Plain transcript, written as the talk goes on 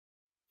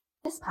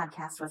This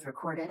podcast was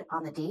recorded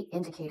on the date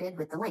indicated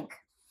with the link.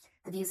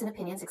 The views and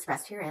opinions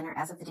expressed herein are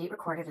as of the date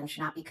recorded and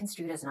should not be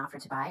construed as an offer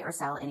to buy or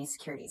sell any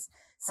securities.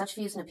 Such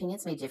views and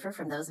opinions may differ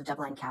from those of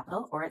DoubleLine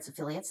Capital or its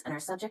affiliates and are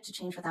subject to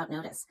change without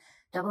notice.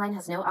 DoubleLine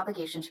has no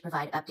obligation to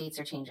provide updates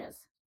or changes.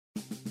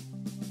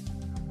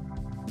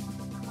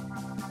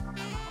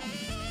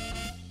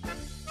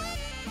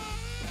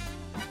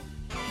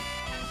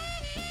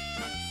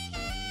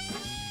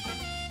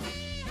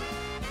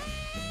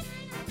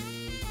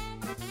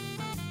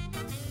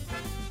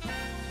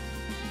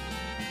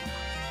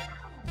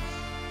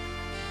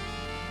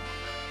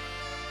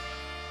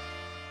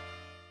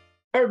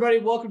 Everybody,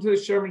 welcome to the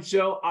Sherman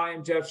Show. I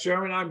am Jeff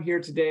Sherman. I'm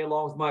here today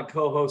along with my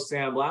co-host,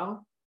 Sam Lau.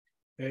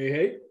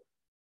 Hey.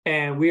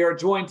 And we are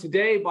joined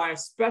today by a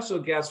special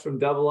guest from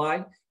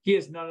DoubleLine. He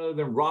is none other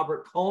than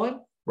Robert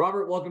Cohen.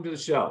 Robert, welcome to the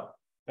show.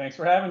 Thanks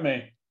for having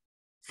me.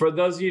 For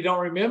those of you who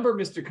don't remember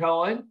Mr.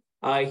 Cohen,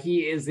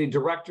 he is the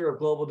Director of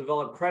Global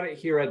Developed Credit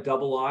here at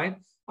DoubleLine.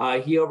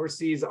 He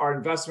oversees our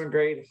investment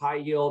grade, high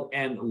yield,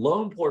 and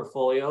loan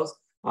portfolios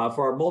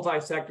for our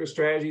multi-sector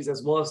strategies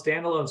as well as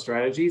standalone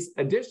strategies.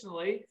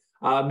 Additionally,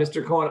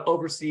 Mr. Cohen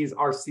oversees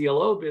our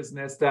CLO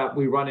business that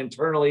we run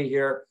internally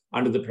here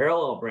under the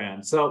Parallel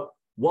brand. So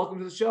welcome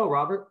to the show,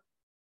 Robert.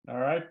 All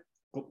right.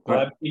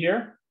 Glad to be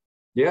here.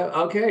 Yeah,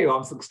 okay. Well,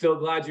 I'm still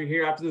glad you're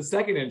here after the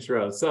second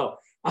intro. So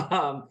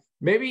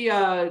maybe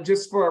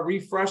just for a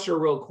refresher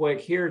real quick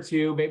here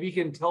too, maybe you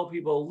can tell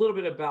people a little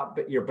bit about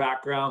your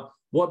background,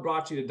 what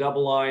brought you to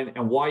DoubleLine,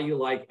 and why you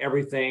like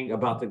everything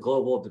about the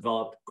global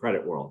developed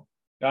credit world.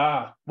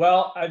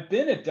 Well, I've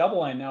been at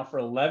DoubleLine now for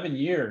 11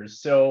 years.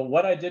 So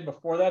what I did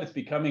before that is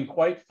becoming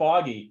quite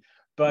foggy.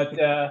 But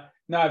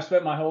no, I've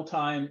spent my whole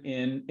time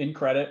in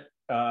credit.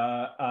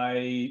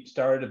 I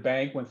started a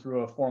bank, went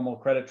through a formal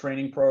credit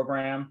training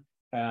program,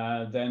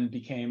 then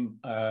became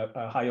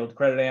a high yield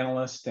credit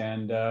analyst,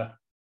 and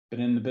been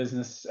in the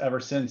business ever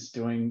since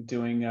doing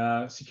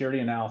security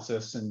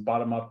analysis and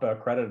bottom up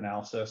credit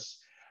analysis.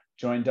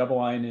 Joined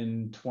DoubleLine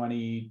in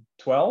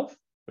 2012,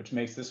 which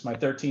makes this my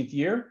 13th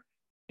year.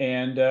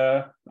 And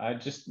I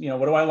just,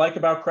 what do I like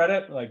about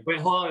credit? Wait,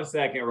 hold on a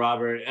second,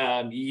 Robert.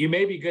 You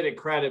may be good at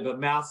credit, but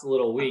math's a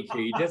little weak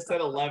here. You just said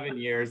 11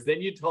 years.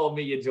 Then you told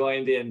me you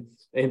joined in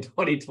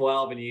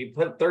 2012 and you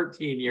put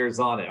 13 years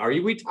on it.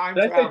 We time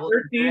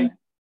traveling? Did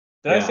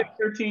I say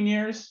 13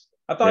 years?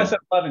 I thought I said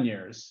 11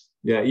 years.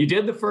 Yeah, you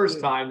did the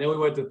first time, then we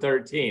went to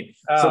 13.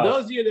 Oh. So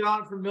those of you that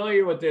aren't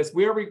familiar with this,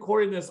 we are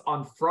recording this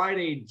on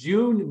Friday,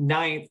 June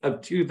 9th of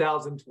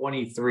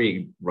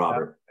 2023,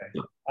 Robert.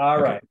 Okay.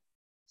 All right.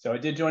 So I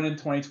did join in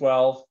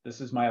 2012. This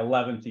is my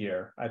 11th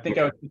year. I think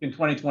I was in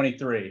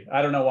 2023.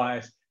 I don't know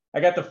why. I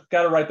got it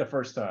right the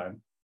first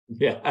time.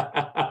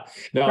 Yeah.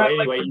 No,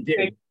 anyway, you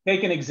did.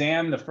 Take an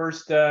exam. The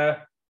first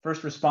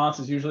response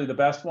is usually the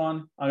best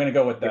one. I'm going to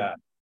go with that.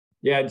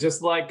 Yeah,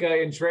 just like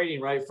in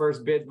trading, right?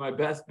 First bid's my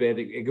best bid.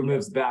 It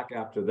moves back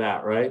after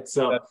that, right?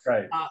 So that's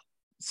right.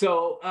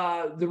 So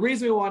the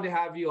reason we wanted to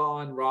have you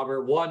on,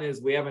 Robert, one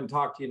is we haven't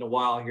talked to you in a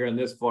while here in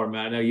this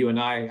format. I know you and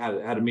I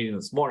had a meeting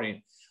this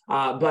morning.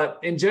 But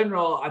in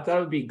general, I thought it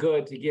would be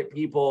good to get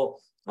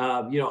people,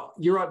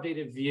 your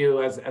updated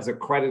view as a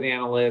credit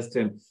analyst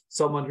and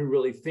someone who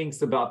really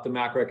thinks about the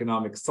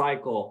macroeconomic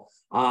cycle.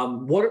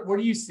 What are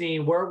you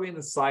seeing? Where are we in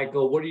the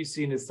cycle? What are you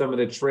seeing as some of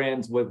the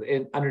trends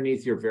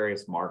underneath your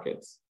various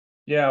markets?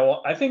 Yeah,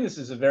 well, I think this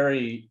is a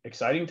very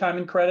exciting time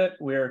in credit.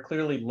 We're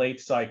clearly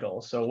late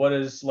cycle. So what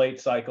does late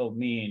cycle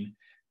mean?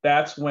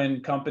 That's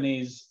when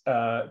companies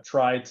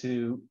try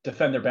to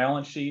defend their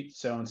balance sheet.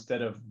 So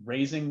instead of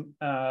raising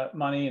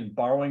money and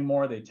borrowing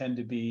more, they tend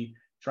to be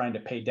trying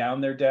to pay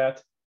down their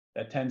debt.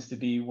 That tends to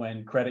be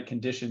when credit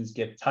conditions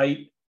get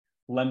tight.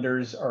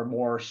 Lenders are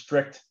more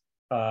strict,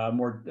 are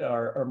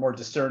more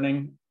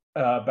discerning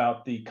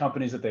about the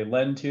companies that they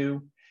lend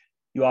to.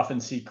 You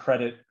often see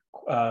credit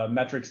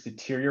metrics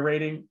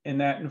deteriorating in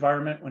that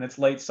environment when it's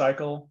late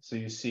cycle. So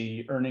you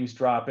see earnings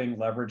dropping,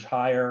 leverage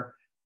higher,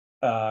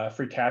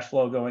 free cash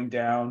flow going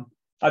down.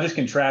 I'll just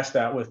contrast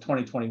that with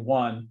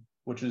 2021,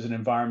 which was an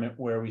environment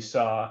where we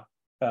saw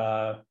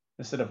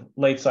instead of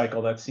late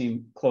cycle, that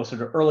seemed closer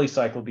to early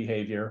cycle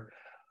behavior,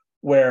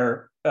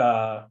 where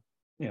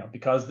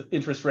because the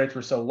interest rates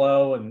were so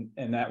low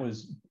and that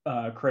was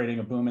creating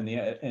a boom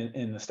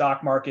in the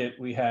stock market,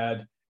 we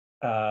had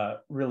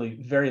really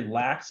very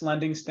lax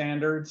lending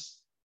standards,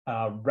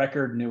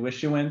 record new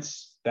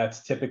issuance.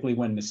 That's typically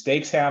when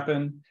mistakes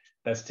happen.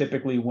 That's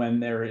typically when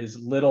there is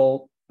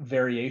little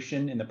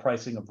variation in the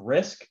pricing of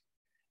risk.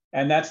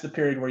 And that's the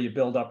period where you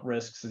build up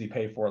risks that you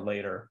pay for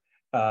later.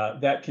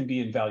 That can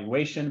be in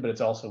valuation, but it's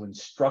also in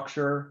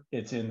structure.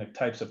 It's in the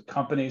types of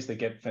companies that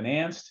get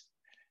financed.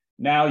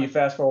 Now you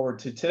fast forward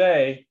to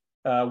today,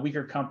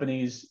 weaker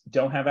companies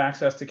don't have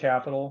access to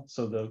capital.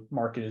 So the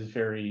market is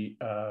very,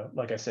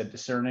 like I said,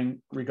 discerning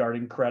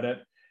regarding credit.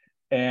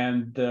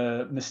 And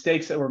the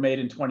mistakes that were made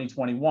in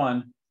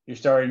 2021, you're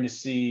starting to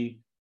see,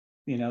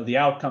 the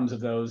outcomes of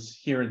those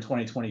here in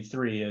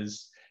 2023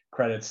 is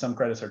some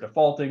credits are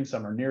defaulting,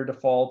 some are near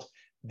default.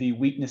 the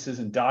weaknesses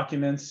in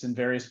documents in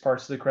various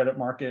parts of the credit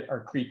market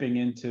are creeping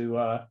in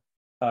to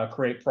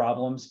create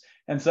problems.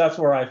 And so that's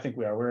where I think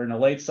we are. We're in a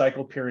late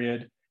cycle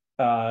period.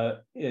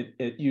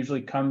 It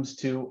usually comes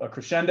to a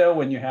crescendo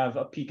when you have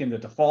a peak in the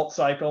default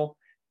cycle.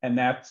 And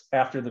that's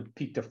after the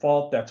peak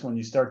default, that's when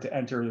you start to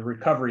enter the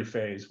recovery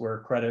phase, where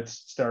credit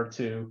spreads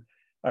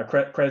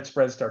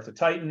start to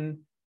tighten,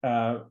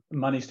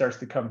 money starts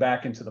to come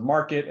back into the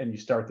market, and you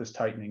start this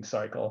tightening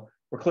cycle.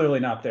 We're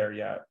clearly not there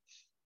yet.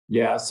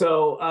 Yeah.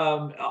 So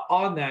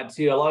on that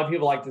too, a lot of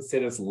people like to say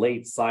this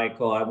late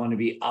cycle. I want to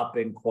be up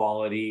in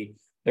quality.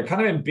 They're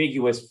kind of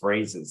ambiguous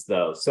phrases,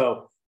 though.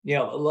 So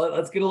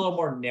let's get a little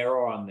more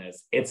narrow on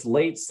this. It's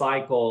late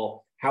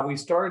cycle. Have we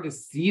started to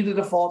see the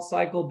default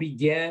cycle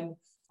begin?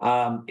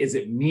 Is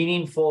it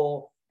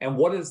meaningful? And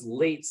what does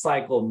late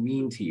cycle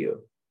mean to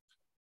you?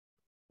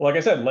 Well, like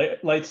I said,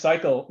 late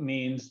cycle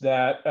means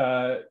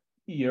that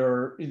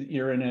you're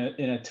in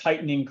a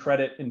tightening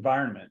credit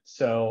environment.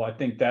 So I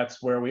think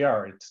that's where we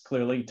are. It's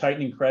clearly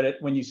tightening credit.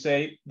 When you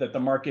say that the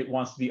market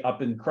wants to be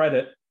up in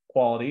credit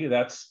quality,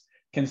 that's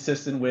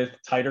consistent with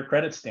tighter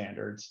credit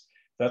standards.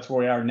 That's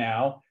where we are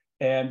now.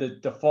 And the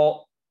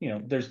default,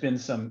 there's been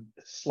some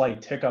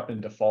slight tick up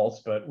in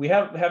defaults, but we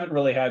haven't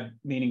really had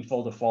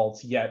meaningful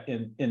defaults yet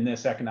in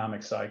this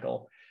economic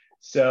cycle.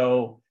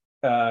 So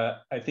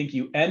I think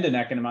you end an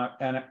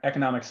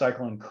economic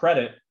cycle in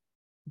credit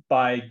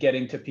by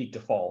getting to peak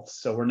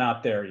defaults. So we're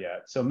not there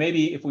yet. So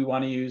maybe if we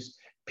want to use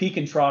peak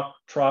and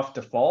trough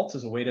defaults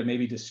as a way to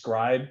maybe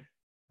describe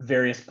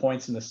various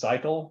points in the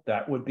cycle,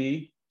 that would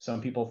be,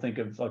 some people think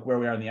of like where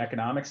we are in the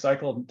economic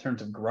cycle in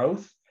terms of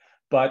growth.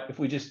 But if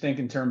we just think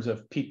in terms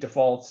of peak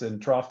defaults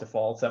and trough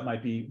defaults, that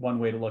might be one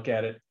way to look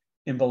at it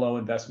in below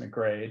investment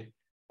grade.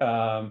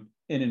 In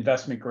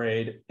investment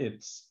grade,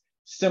 it's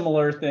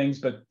similar things,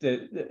 but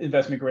the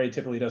investment grade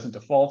typically doesn't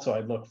default. So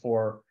I'd look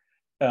for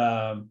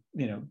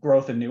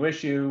growth in new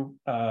issue,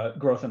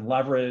 growth in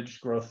leverage,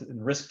 growth in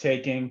risk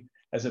taking,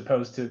 as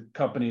opposed to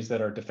companies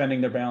that are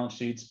defending their balance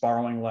sheets,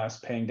 borrowing less,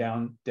 paying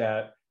down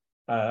debt.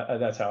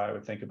 That's how I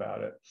would think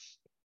about it.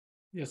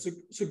 Yeah,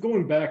 so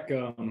going back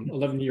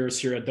 11 years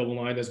here at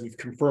DoubleLine, as we've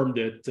confirmed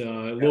it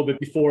a little bit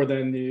before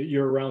then,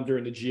 you're around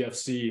during the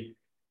GFC.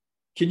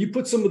 Can you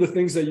put some of the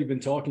things that you've been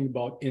talking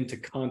about into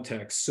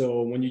context?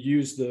 So when you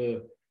use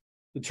the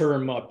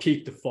term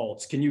peak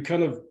defaults, can you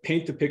kind of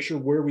paint the picture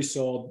where we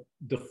saw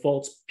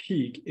defaults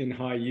peak in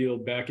high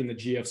yield back in the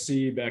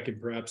GFC, back in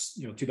perhaps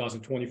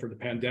 2020 for the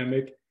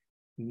pandemic,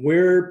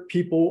 where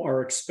people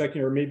are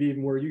expecting, or maybe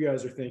even where you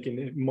guys are thinking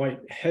it might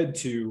head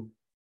to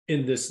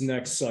in this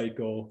next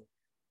cycle?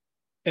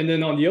 And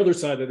then on the other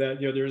side of that,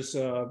 there's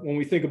when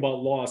we think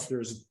about loss,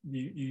 there's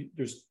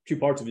two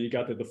parts of it. You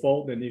got the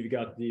default, and then you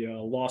got the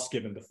loss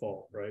given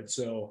default, right?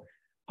 So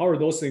how are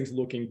those things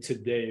looking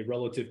today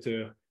relative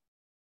to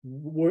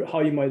how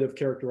you might have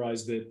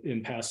characterized it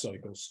in past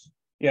cycles?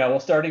 Yeah, well,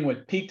 starting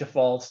with peak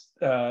defaults,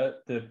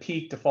 the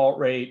peak default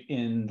rate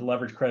in the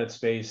leveraged credit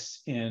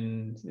space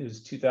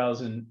is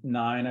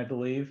 2009, I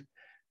believe,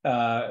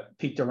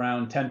 peaked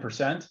around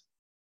 10%.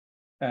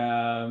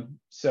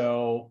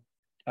 So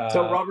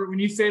Robert, when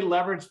you say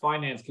leverage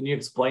finance, can you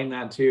explain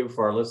that too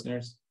for our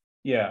listeners?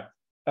 Yeah.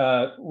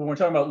 When we're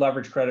talking about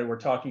leverage credit, we're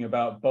talking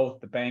about both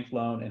the bank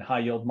loan and high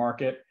yield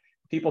market.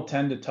 People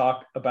tend to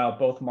talk about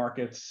both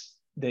markets.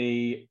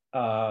 They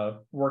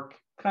work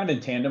kind of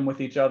in tandem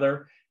with each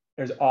other.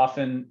 There's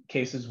often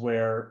cases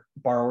where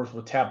borrowers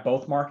will tap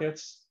both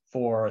markets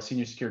for a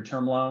senior secured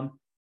term loan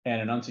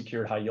and an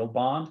unsecured high yield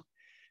bond.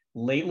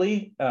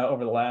 Lately,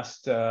 over the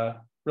last,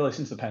 really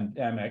since the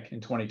pandemic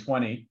in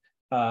 2020,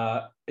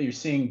 you're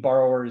seeing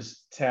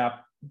borrowers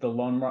tap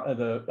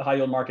the high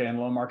yield market and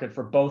loan market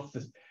for both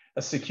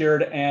a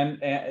secured loan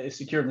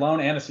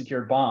and a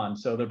secured bond.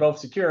 So they're both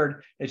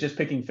secured. It's just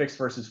picking fixed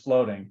versus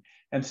floating.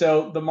 And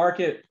so the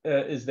market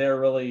is there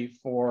really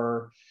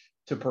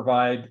to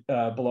provide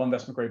below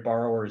investment grade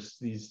borrowers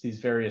these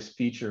various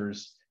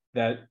features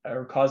that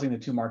are causing the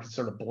two markets to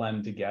sort of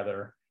blend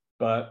together.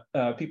 But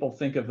people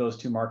think of those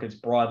two markets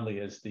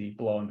broadly as the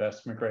below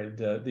investment grade,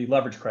 the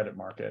leverage credit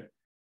market.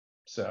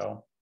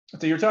 So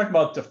you're talking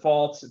about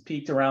defaults. It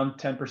peaked around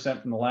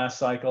 10% from the last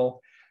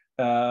cycle.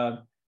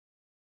 That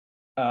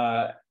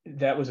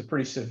was a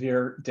pretty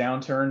severe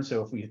downturn.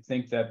 So if we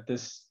think that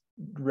this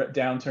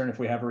downturn, if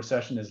we have a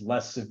recession, is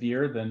less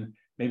severe, then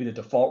maybe the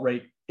default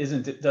rate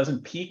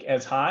doesn't peak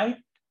as high.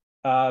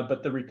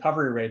 But the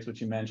recovery rates, which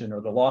you mentioned,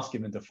 or the loss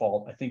given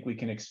default, I think we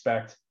can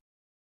expect,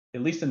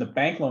 at least in the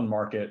bank loan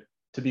market,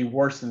 to be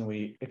worse than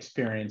we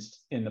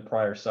experienced in the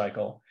prior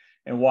cycle.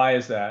 And why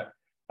is that?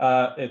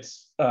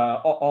 It's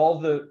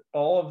all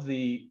of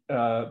the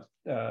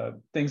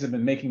things that have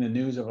been making the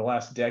news over the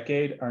last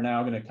decade are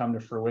now going to come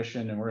to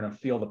fruition, and we're going to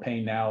feel the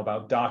pain now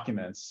about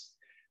documents.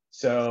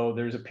 So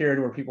there's a period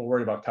where people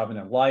worried about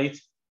covenant light.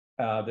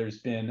 There's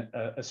been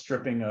a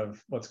stripping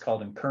of what's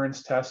called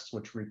incurrence tests,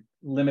 which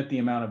limit the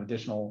amount of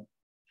additional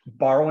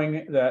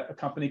borrowing that a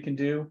company can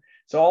do.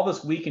 So all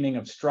this weakening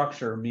of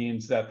structure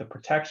means that the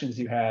protections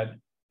you had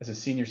as a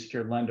senior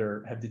secured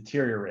lender have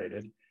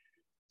deteriorated.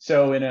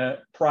 So in a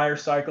prior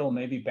cycle,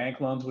 maybe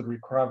bank loans would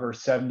recover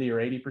 70 or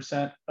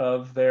 80%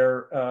 of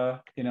their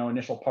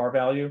initial par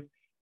value.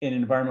 In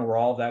an environment where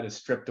all of that is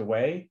stripped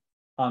away,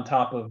 on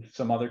top of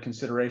some other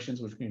considerations,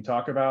 which we can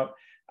talk about,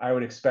 I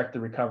would expect the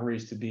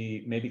recoveries to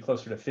be maybe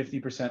closer to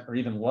 50% or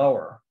even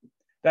lower.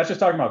 That's just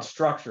talking about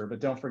structure,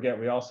 but don't forget,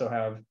 we also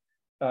have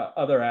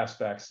other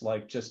aspects,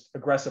 like just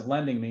aggressive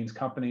lending means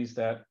companies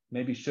that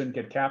maybe shouldn't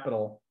get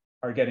capital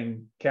are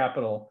getting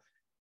capital.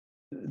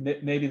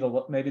 Maybe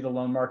the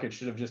loan market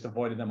should have just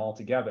avoided them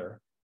altogether.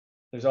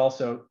 There's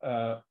also,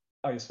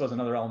 I suppose,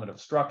 another element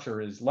of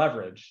structure is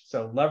leverage.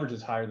 So leverage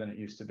is higher than it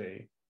used to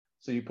be.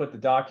 So you put the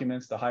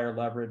documents, the higher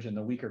leverage, and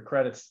the weaker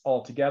credits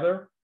all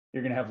together,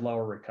 you're going to have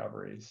lower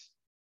recoveries.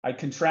 I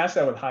contrast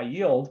that with high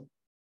yield,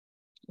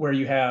 where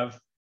you have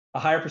a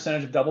higher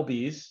percentage of double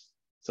Bs.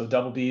 So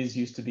double Bs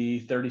used to be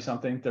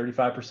 30-something,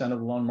 35% of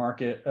the loan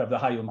market, of the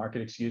high yield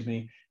market, excuse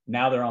me.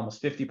 Now they're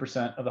almost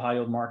 50% of the high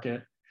yield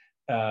market.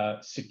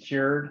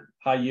 Secured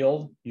high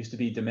yield used to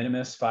be de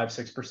minimis,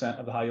 5-6%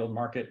 of the high yield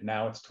market.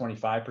 Now it's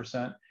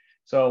 25%.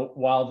 So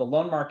while the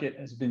loan market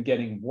has been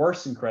getting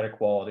worse in credit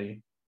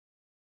quality,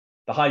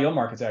 the high yield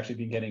market's actually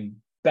been getting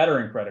better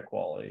in credit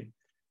quality.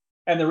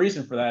 And the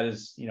reason for that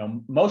is,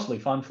 mostly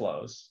fund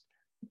flows.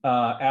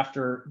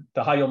 After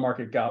the high yield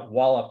market got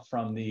walloped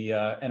from the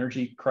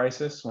energy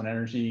crisis, when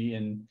energy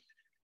in,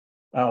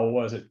 what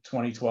was it,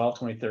 2012,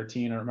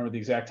 2013, I don't remember the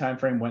exact time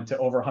frame, went to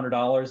over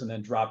 $100 and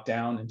then dropped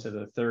down into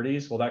the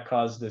 30s. Well, that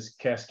caused this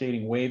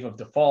cascading wave of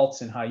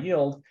defaults in high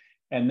yield.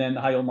 And then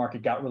the high yield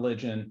market got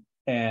religion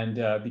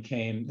and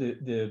became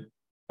the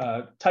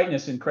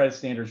tightness in credit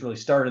standards really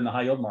started in the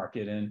high yield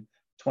market in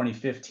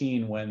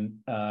 2015 when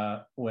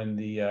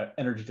the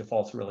energy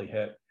defaults really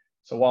hit.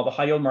 So while the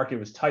high yield market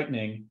was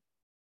tightening,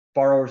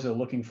 borrowers that are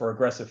looking for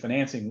aggressive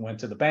financing went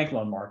to the bank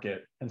loan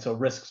market. And so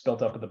risks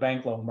built up at the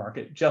bank loan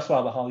market just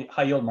while the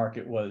high yield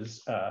market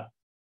was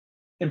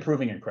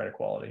improving in credit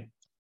quality.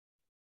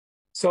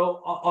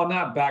 So on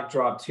that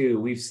backdrop too,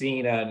 we've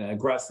seen an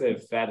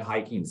aggressive Fed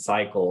hiking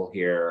cycle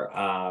here.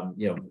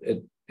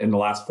 In the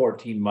last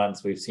 14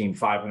 months, we've seen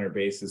 500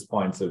 basis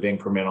points of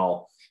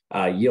incremental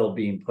yield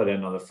being put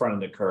in on the front of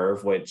the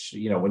curve, which,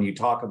 when you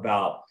talk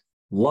about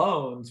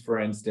loans, for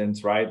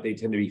instance, right, they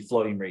tend to be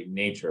floating rate in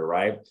nature,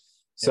 right?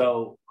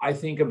 So I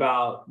think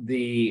about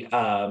the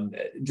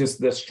just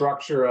the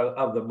structure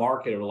of the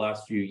market over the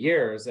last few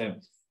years,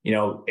 and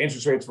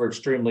interest rates were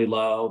extremely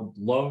low,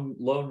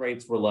 loan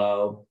rates were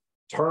low,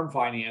 term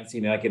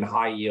financing, like in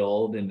high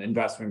yield and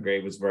investment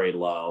grade, was very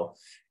low.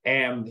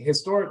 And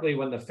historically,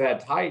 when the Fed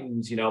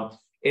tightens,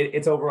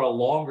 it's over a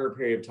longer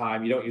period of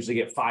time. You don't usually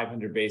get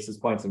 500 basis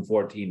points in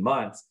 14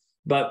 months.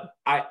 But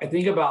I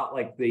think about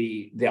like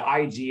the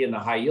IG and the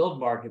high yield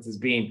markets as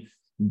being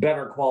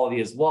better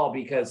quality as well,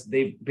 because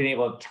they've been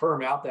able to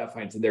term out that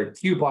financing. Their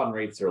coupon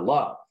rates are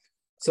low.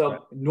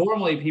 So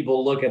normally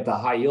people look at the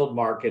high yield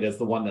market as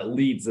the one that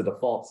leads the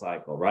default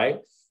cycle, right?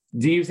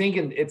 Do you think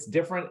it's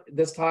different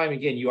this time?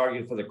 Again, you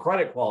argued for the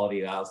credit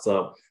quality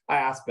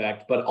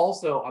aspect, but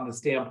also on the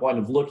standpoint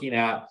of looking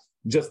at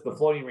just the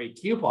floating rate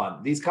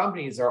coupon. These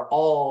companies are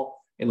all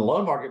in the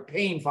loan market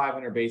paying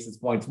 500 basis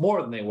points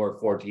more than they were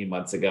 14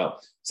 months ago.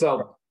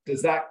 So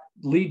does that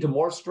lead to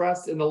more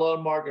stress in the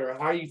loan market, or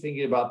how are you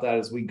thinking about that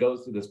as we go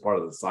through this part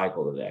of the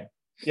cycle today?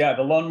 Yeah,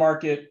 the loan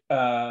market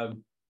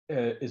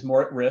is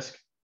more at risk,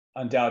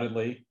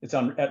 undoubtedly. It's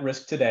at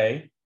risk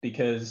today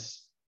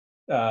because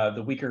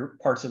the weaker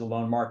parts of the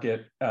loan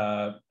market,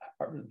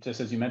 just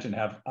as you mentioned,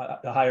 have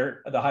the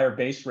higher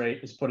base rate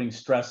is putting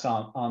stress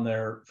on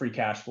their free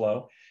cash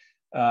flow.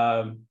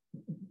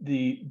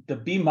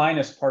 The B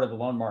minus part of the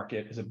loan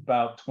market is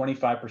about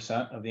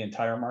 25% of the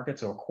entire market,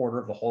 so a quarter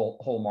of the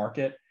whole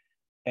market.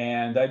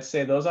 And I'd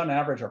say those on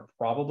average are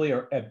probably,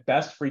 or at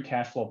best, free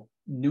cash flow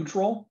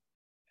neutral,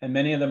 and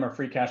many of them are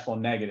free cash flow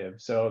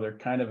negative. So they're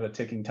kind of a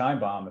ticking time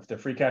bomb. If they're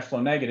free cash flow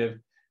negative,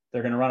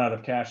 they're going to run out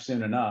of cash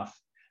soon enough.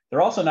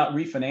 They're also not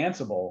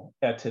refinanceable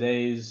at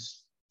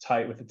today's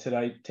tight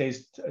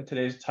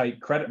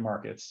credit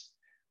markets.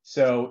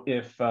 So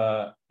if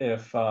they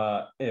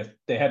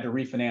had to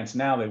refinance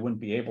now, they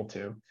wouldn't be able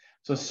to.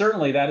 So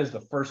certainly that is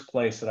the first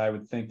place that I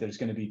would think there's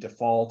going to be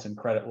default and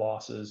credit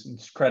losses and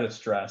credit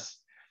stress.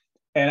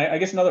 And I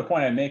guess another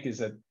point I make is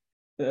that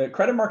the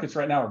credit markets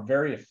right now are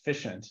very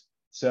efficient.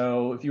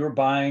 So if you were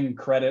buying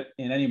credit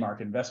in any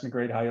market, investment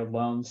grade, high yield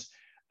loans,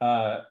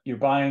 you're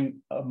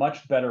buying a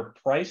much better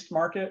priced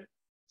market.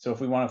 So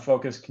if we want to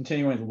focus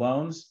continuing with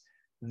loans,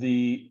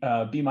 the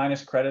B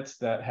minus credits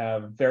that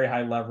have very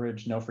high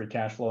leverage, no free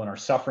cash flow, and are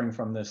suffering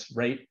from this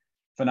rate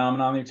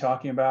phenomenon you're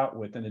talking about,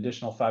 with an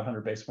additional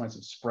 500 basis points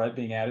of spread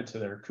being added to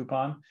their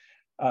coupon,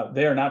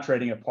 they are not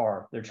trading at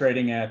par. They're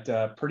trading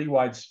at pretty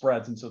wide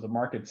spreads. And so the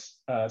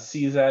markets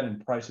sees that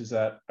and prices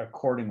that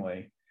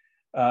accordingly.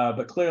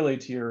 But clearly,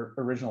 to your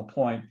original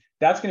point,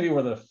 that's going to be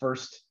where the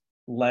first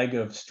leg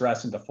of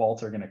stress and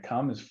defaults are going to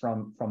come, is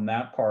from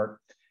that part.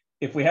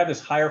 If we have this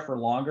higher for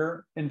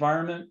longer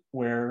environment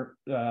where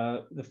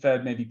the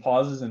Fed maybe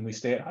pauses and we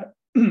stay at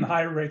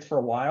higher rates for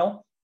a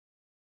while,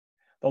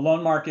 the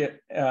loan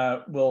market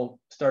will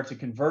start to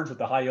converge with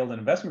the high yield and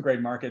investment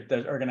grade market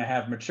that are going to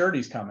have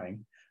maturities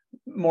coming,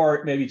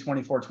 more maybe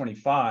 24,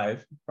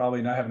 25,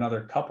 probably not have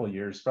another couple of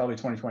years. Probably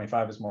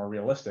 2025 is more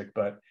realistic.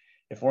 But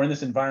if we're in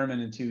this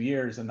environment in 2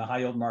 years and the high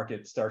yield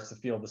market starts to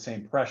feel the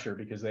same pressure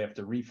because they have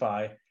to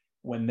refi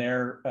when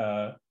their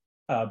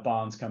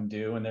bonds come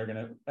due, and they're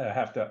going to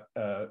have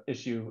to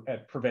issue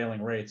at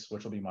prevailing rates,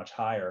 which will be much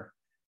higher.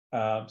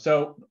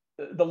 So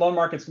the loan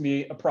market's can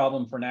be a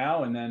problem for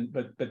now, and then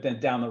but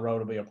then down the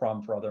road it'll be a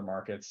problem for other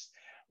markets.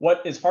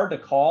 What is hard to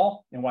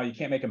call, and why you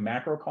can't make a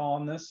macro call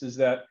on this, is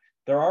that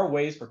there are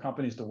ways for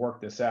companies to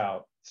work this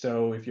out.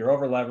 So if you're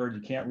over levered,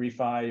 you can't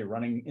refi, you're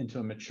running into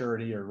a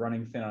maturity or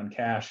running thin on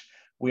cash.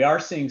 We are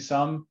seeing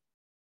some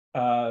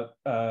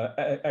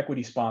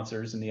equity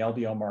sponsors in the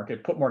LBO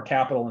market put more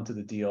capital into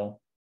the deal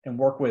and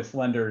work with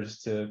lenders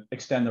to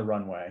extend the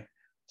runway.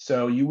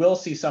 So you will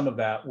see some of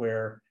that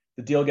where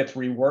the deal gets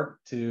reworked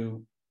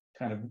to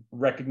kind of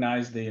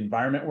recognize the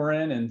environment we're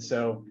in. And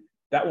so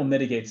that will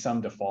mitigate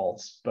some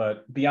defaults.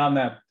 But beyond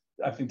that,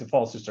 I think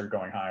defaults just start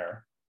going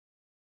higher.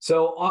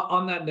 So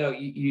on that note,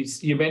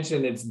 you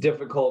mentioned it's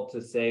difficult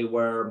to say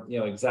where,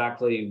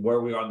 exactly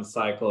where we are in the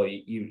cycle.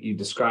 You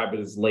describe it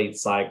as late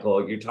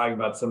cycle. You're talking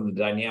about some of the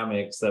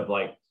dynamics of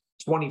like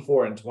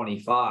 24 and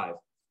 25.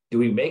 Do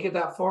we make it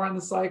that far in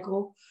the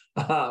cycle?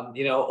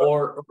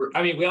 Or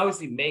I mean, we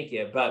obviously make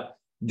it, but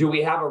do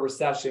we have a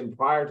recession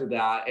prior to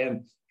that?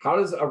 And how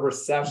does a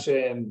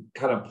recession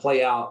kind of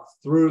play out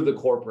through the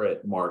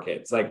corporate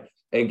markets? Like,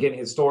 again,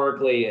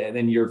 historically, and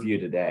in your view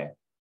today?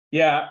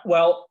 Yeah,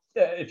 well,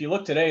 if you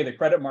look today, the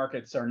credit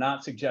markets are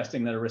not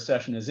suggesting that a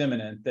recession is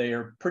imminent. They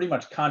are pretty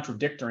much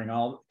contradicting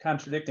all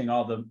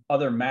the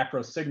other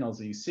macro signals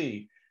that you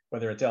see,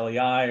 whether it's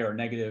LEI or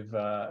negative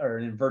or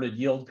an inverted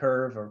yield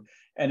curve or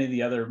any of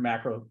the other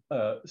macro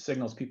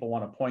signals people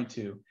want to point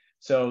to.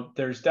 So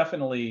there's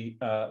definitely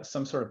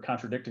some sort of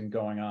contradicting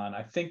going on.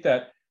 I think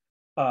that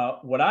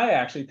what I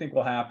actually think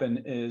will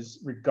happen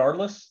is,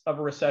 regardless of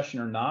a recession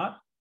or not,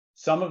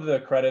 some of the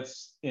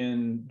credits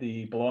in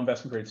the below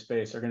investment grade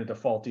space are going to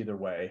default either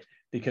way,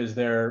 because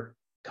they're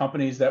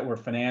companies that were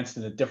financed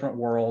in a different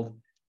world.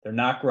 They're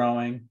not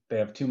growing. They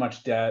have too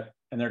much debt,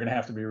 and they're going to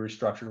have to be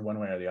restructured one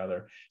way or the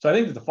other. So I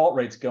think the default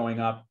rate's going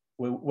up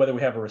whether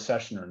we have a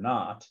recession or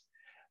not.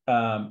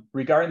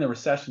 Regarding the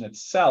recession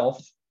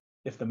itself,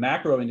 if the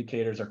macro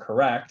indicators are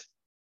correct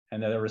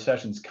and that a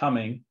recession's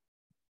coming,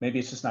 maybe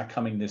it's just not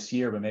coming this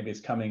year, but maybe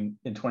it's coming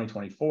in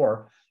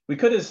 2024. We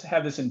could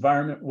have this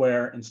environment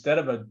where instead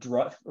of a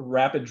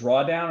rapid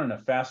drawdown and a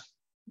fast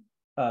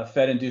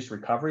Fed-induced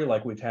recovery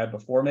like we've had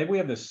before, maybe we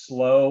have this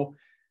slow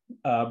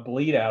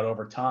bleed out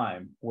over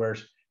time where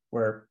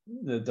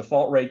the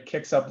default rate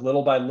kicks up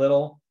little by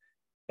little.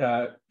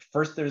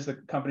 First, there's the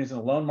companies in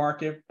the loan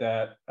market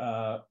that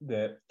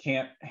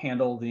can't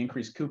handle the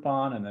increased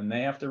coupon, and then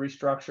they have to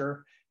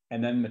restructure.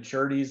 And then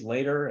maturities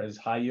later, as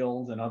high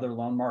yield and other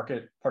loan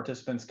market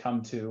participants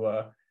come to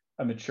a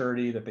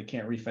maturity that they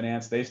can't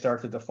refinance, they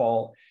start to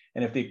default.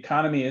 And if the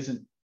economy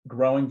isn't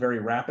growing very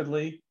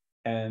rapidly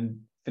and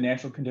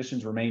financial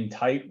conditions remain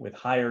tight with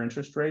higher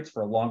interest rates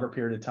for a longer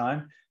period of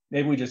time,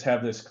 maybe we just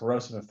have this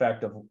corrosive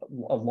effect of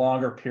a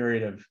longer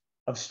period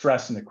of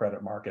stress in the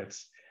credit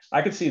markets.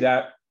 I could see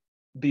that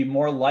be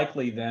more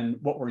likely than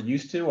what we're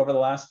used to over the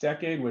last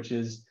decade, which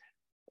is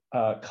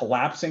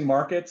collapsing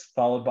markets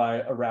followed by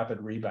a rapid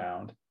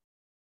rebound.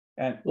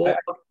 And I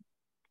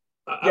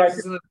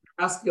was going to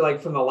ask you,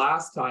 like, from the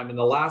last time, in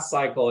the last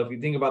cycle, if you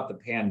think about the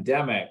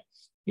pandemic,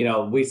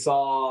 we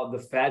saw the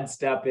Fed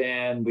step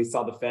in, we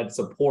saw the Fed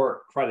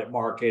support credit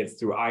markets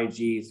through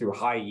IG, through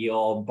high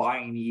yield,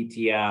 buying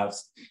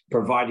ETFs,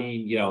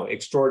 providing,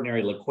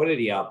 extraordinary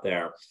liquidity out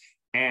there.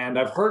 And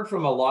I've heard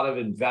from a lot of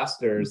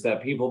investors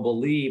that people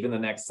believe in the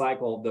next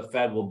cycle, the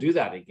Fed will do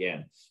that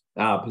again.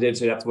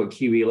 Potentially that's what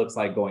QE looks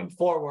like going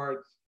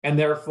forward. And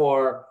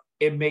therefore,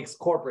 it makes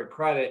corporate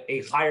credit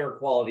a higher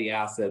quality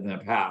asset than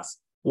the past.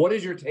 What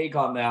is your take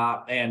on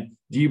that? And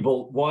do you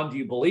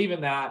believe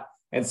in that?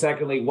 And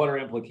secondly, what are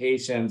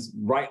implications,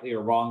 rightly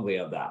or wrongly,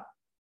 of that?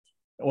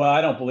 Well,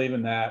 I don't believe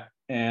in that.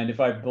 And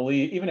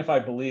even if I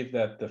believe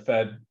that the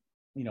Fed,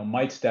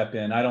 might step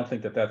in, I don't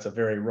think that that's a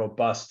very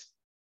robust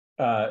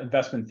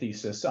investment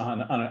thesis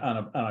on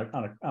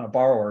a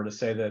borrower to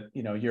say that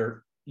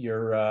you're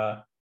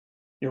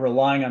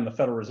relying on the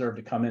Federal Reserve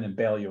to come in and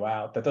bail you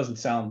out. That doesn't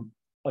sound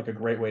like a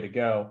great way to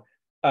go.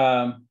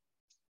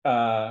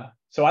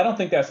 So I don't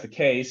think that's the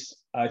case.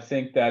 I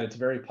think that it's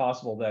very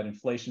possible that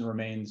inflation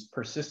remains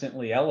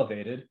persistently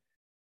elevated,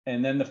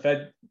 and then the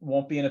Fed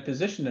won't be in a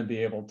position to be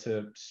able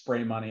to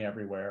spray money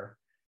everywhere.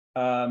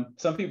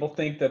 Some people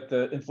think that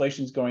the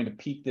inflation is going to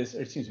peak it's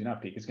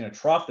going to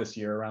trough this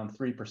year around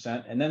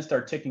 3% and then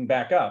start ticking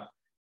back up.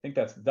 I think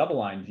that's the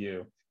DoubleLine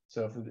view.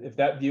 So if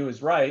that view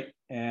is right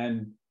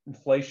and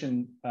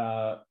inflation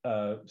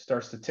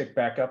starts to tick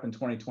back up in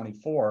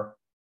 2024,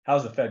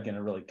 how's the Fed going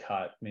to really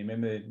cut? I mean,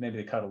 maybe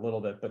they cut a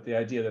little bit, but the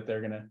idea that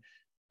they're going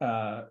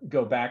to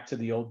go back to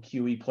the old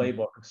QE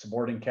playbook of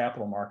supporting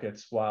capital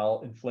markets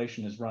while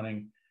inflation is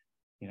running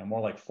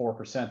more like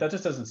 4%. That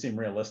just doesn't seem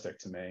realistic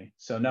to me.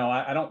 So no,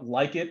 I don't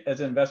like it as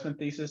an investment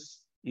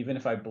thesis, even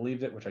if I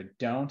believed it, which I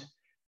don't.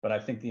 But I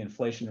think the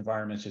inflation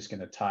environment is just going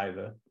to tie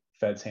the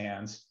Fed's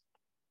hands.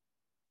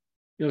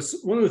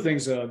 One of the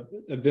things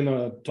I've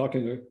been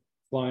talking to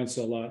clients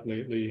a lot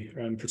lately,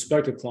 and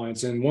prospective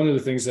clients, and one of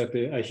the things that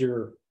I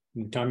hear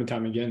time and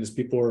time again is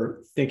people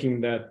are thinking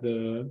that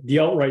the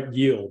outright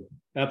yield,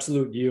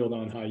 absolute yield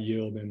on high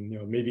yield, and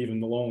maybe even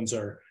the loans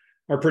are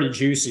pretty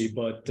juicy,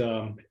 but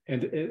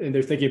and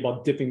they're thinking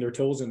about dipping their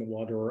toes in the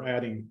water or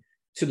adding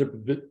to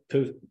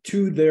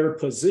their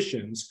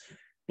positions.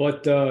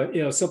 But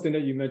something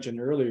that you mentioned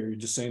earlier, you're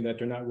just saying that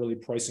they're not really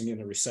pricing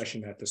in a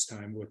recession at this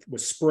time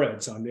with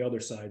spreads on the other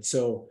side.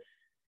 So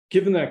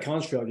given that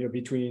construct,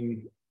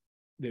 between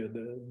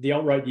the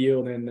outright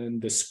yield and then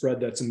the spread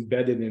that's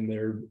embedded in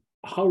there,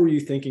 how are you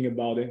thinking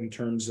about it in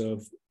terms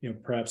of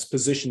perhaps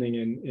positioning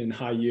in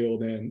high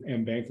yield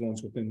and bank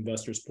loans within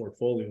investors'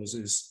 portfolios?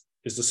 Is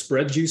the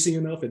spread juicy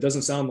enough? It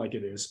doesn't sound like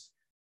it is.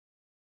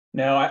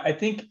 No, I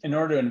think in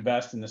order to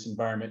invest in this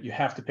environment, you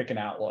have to pick an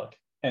outlook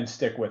and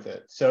stick with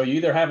it. So you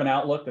either have an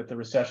outlook that the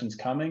recession's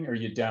coming or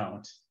you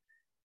don't.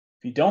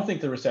 If you don't think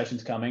the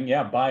recession's coming,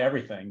 yeah, buy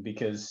everything,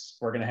 because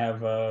we're going to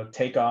have a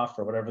takeoff,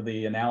 or whatever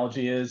the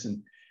analogy is,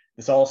 and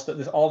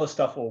all the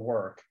stuff will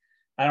work.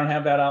 I don't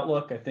have that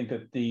outlook. I think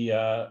that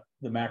the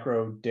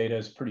macro data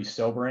is pretty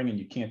sobering and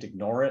you can't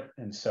ignore it.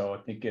 And so I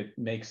think it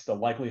makes the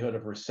likelihood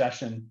of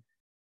recession,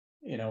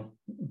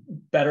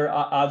 better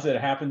odds that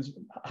it happens,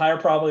 higher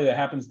probability that it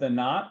happens than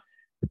not.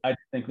 I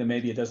think that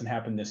maybe it doesn't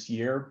happen this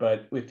year,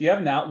 but if you have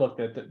an outlook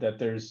that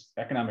there's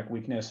economic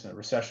weakness and a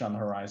recession on the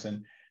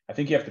horizon, I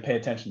think you have to pay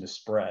attention to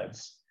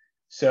spreads.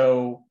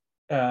 So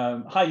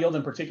high yield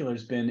in particular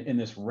has been in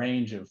this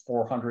range of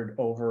 400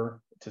 over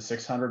to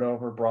 600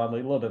 over broadly,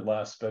 a little bit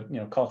less, but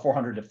call it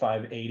 400 to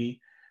 580.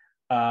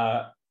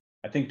 I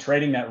think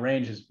trading that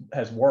range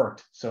has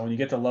worked. So when you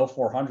get to low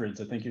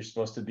 400s, I think you're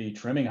supposed to be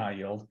trimming high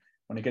yield.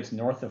 When it gets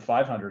north of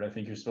 500, I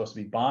think you're supposed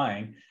to be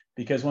buying,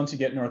 because once you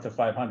get north of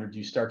 500,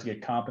 you start to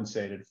get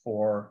compensated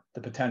for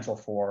the potential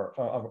for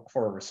a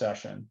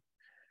recession.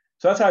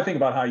 So that's how I think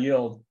about high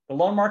yield. The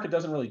loan market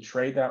doesn't really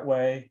trade that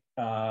way.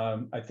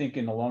 I think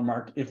in the loan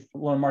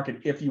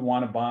market, if you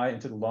want to buy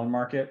into the loan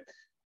market,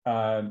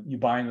 you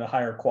buy into the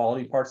higher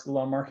quality parts of the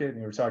loan market. And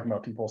we were talking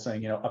about people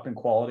saying, up in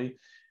quality.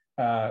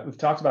 We've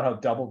talked about how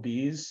double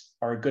Bs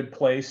are a good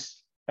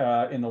place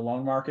in the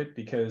loan market,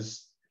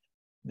 because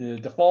the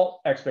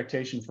default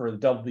expectation for the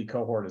double B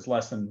cohort is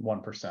less than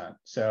 1%.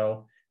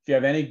 So if you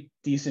have any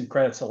decent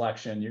credit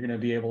selection, you're going to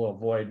be able to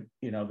avoid,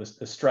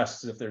 the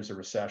stresses if there's a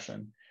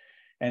recession.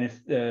 And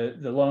if the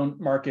loan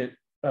market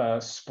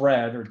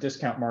spread or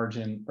discount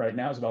margin right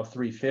now is about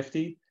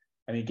 350,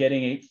 I mean,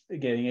 getting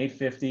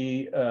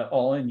 850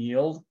 all-in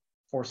yield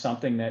for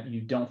something that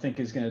you don't think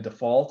is going to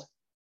default,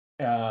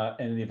 and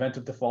in the event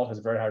of default has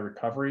a very high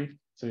recovery,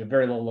 so you have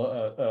very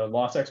low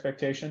loss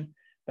expectation.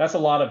 That's a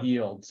lot of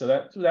yield. So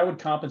that would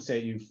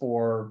compensate you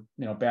for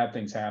bad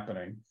things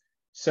happening.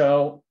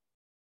 So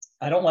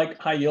I don't like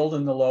high yield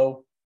in the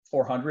low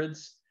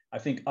 400s. I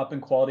think up in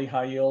quality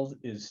high yield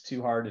is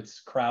too hard.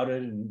 It's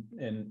crowded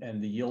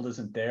and the yield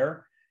isn't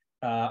there.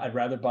 I'd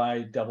rather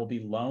buy double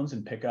B loans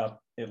and pick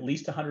up at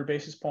least 100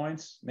 basis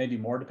points, maybe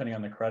more depending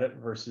on the credit,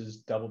 versus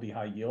double B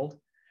high yield.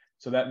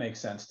 So that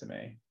makes sense to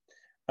me.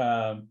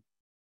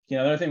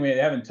 Another thing we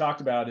haven't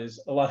talked about is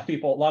a lot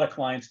of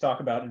clients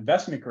talk about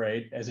investment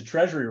grade as a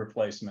Treasury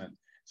replacement.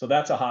 So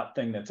that's a hot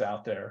thing that's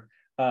out there.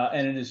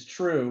 And it is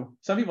true.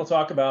 Some people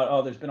talk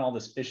about, there's been all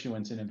this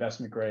issuance in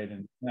investment grade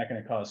and not going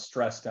to cause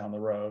stress down the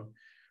road.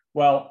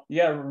 Well,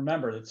 you got to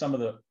remember that some of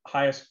the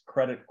highest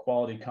credit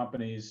quality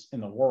companies in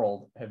the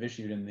world have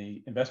issued in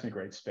the investment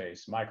grade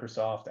space: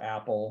 Microsoft,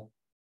 Apple,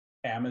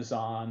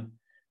 Amazon.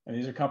 And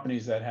these are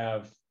companies that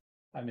have,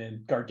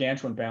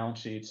 gargantuan balance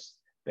sheets.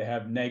 They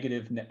have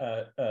negative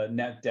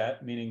net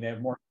debt, meaning they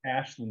have more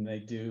cash than they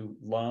do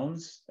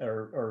loans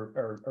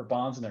or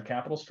bonds in their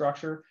capital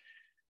structure.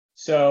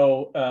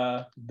 So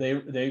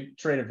they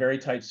trade at very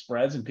tight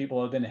spreads, and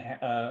people have been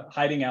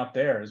hiding out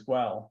there as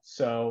well.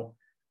 So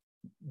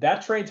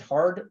that trades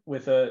hard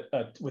with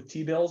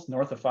T-bills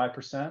north of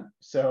 5%.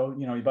 So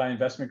you buy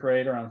investment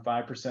grade around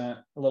 5%,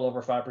 a little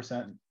over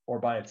 5%, or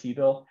buy a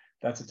T-bill.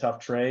 That's a tough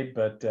trade,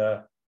 but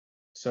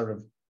sort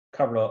of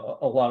covered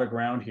a lot of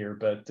ground here.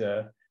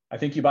 But I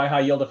think you buy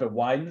high yield if it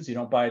widens. You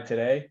don't buy it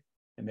today,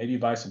 and maybe you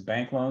buy some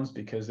bank loans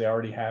because they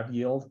already have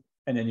yield,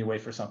 and then you wait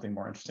for something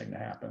more interesting to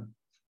happen.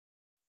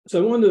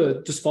 So I wanted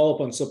to just follow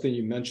up on something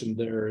you mentioned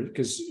there,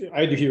 because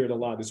I do hear it a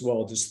lot as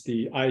well, just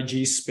the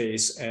IG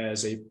space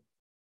as a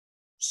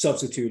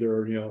substitute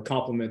or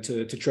complement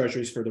to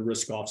treasuries for the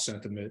risk-off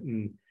sentiment.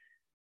 And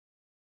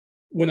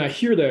when I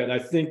hear that, I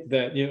think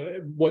that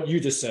what you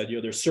just said,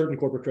 there's certain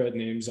corporate credit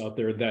names out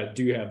there that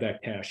do have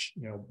that cash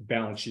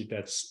balance sheet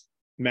that's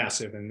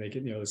massive, and they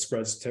can the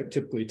spreads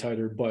typically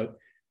tighter, but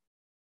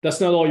that's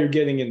not all you're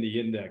getting in the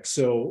index.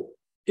 So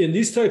in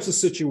these types of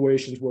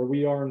situations where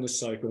we are in the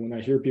cycle, when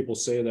I hear people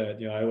say that,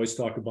 I always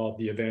talk about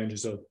the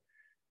advantages of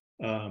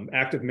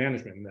active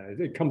management.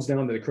 It comes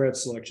down to the credit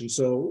selection.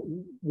 So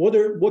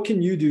what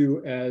can you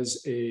do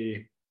as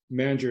a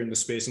manager in the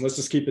space? And let's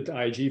just keep it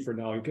to IG for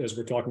now, because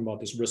we're talking about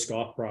this risk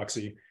off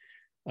proxy.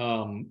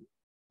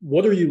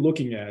 What are you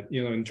looking at,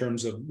 in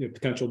terms of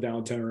potential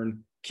downturn,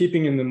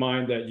 keeping in the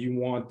mind that you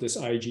want this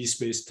IG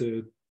space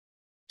to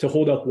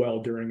hold up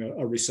well during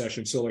a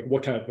recession? So like,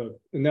 what kind of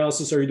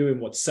analysis are you doing?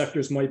 What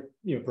sectors might,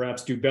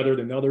 perhaps do better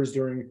than others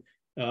during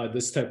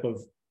this type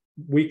of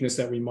weakness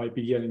that we might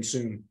be getting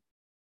soon?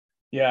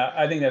 Yeah,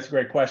 I think that's a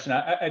great question.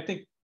 I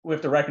think we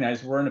have to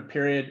recognize we're in a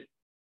period,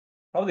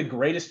 probably the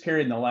greatest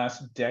period in the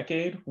last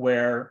decade,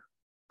 where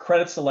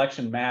credit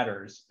selection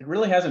matters. It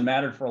really hasn't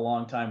mattered for a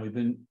long time. We've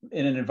been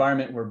in an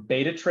environment where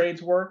beta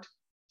trades worked.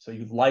 So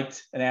you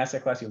liked an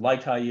asset class, you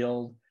liked high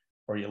yield,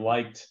 or you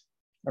liked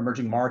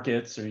emerging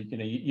markets, or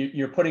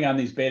you're putting on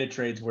these beta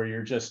trades where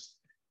you're just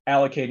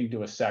allocating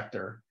to a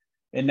sector.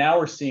 And now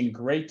we're seeing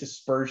great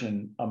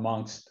dispersion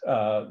amongst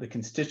the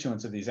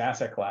constituents of these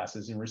asset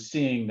classes, and we're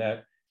seeing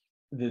that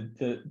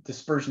the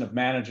dispersion of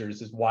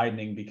managers is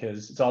widening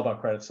because it's all about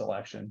credit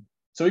selection.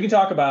 So we can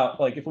talk about,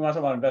 like, if we want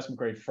to talk about investment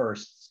grade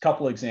first, a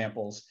couple of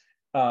examples.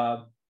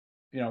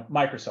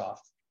 Microsoft.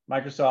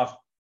 Microsoft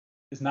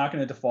is not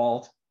going to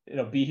default.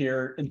 It'll be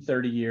here in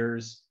 30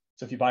 years.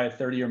 So if you buy a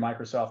 30-year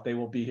Microsoft, they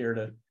will be here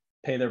to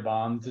pay their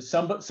bonds.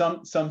 Some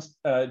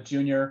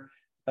junior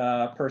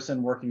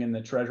person working in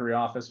the Treasury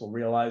office will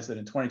realize that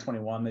in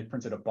 2021 they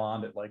printed a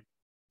bond at like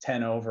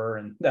 10 over,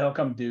 and that'll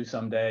come due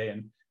someday,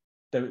 and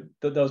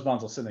those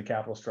bonds will sit in the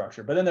capital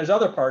structure. But then there's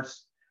other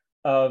parts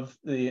of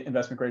the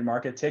investment grade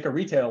market. Take a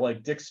retailer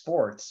like Dick's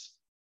Sports.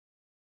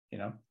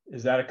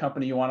 Is that a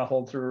company you want to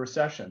hold through a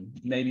recession?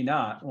 Maybe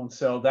not. And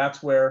so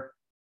that's where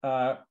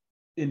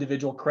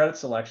individual credit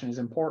selection is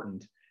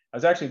important. I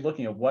was actually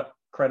looking at what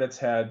credits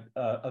had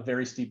a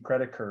very steep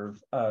credit curve,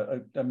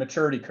 a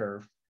maturity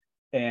curve,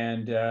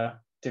 and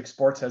Dick's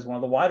Sports has one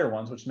of the wider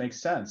ones, which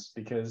makes sense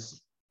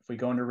because if we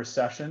go into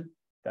recession,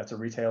 that's a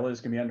retailer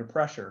that's going to be under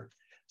pressure.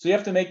 So you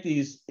have to make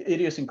these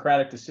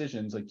idiosyncratic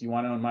decisions, like, do you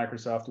want to own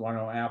Microsoft, do you want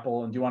to own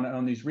Apple, and do you want to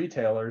own these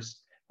retailers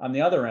on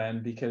the other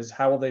end, because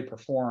how will they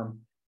perform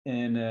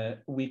in a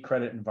weak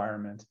credit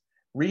environment?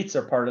 REITs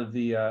are part of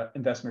the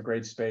investment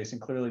grade space,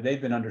 and clearly they've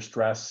been under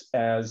stress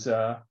as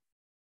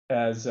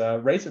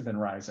rates have been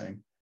rising.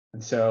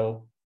 And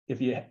so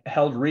if you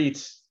held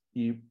REITs,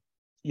 it's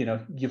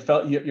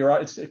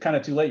kind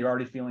of too late. You're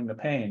already feeling the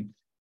pain.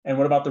 And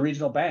what about the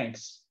regional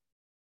banks?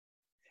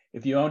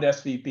 If you owned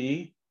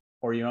SVB,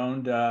 or you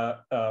owned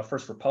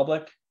First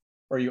Republic,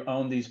 or you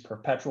owned these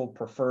perpetual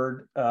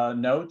preferred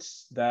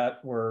notes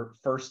that were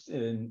first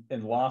in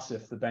loss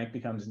if the bank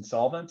becomes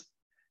insolvent,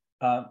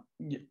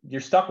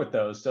 you're stuck with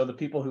those. So the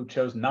people who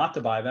chose not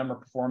to buy them are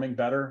performing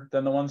better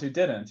than the ones who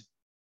didn't,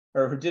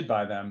 or who did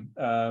buy them.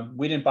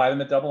 We didn't buy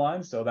them at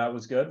DoubleLine, so that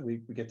was good.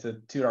 We get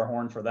to toot our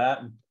horn for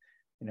that,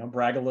 and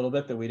brag a little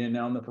bit that we didn't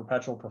own the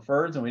perpetual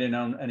preferreds and we didn't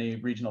own any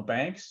regional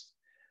banks.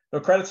 So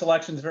credit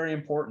selection is very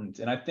important,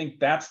 and I think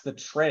that's the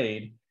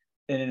trade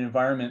in an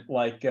environment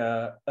like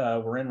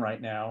we're in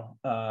right now.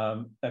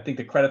 I think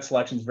the credit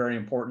selection is very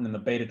important, and the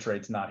beta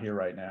trade's not here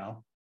right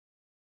now.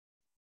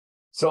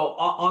 So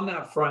on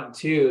that front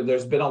too,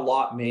 there's been a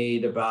lot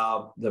made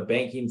about the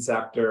banking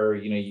sector.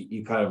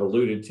 You kind of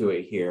alluded to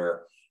it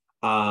here.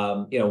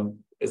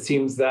 It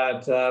seems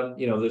that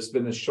there's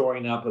been the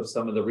shoring up of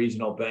some of the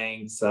regional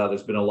banks.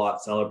 There's been a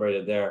lot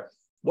celebrated there.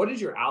 What is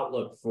your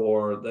outlook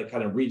for the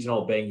kind of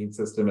regional banking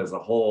system as a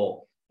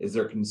whole? Is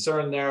there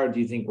concern there? Do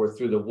you think we're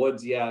through the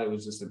woods yet? It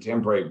was just a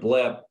temporary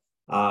blip.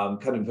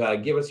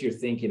 Give us your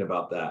thinking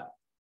about that.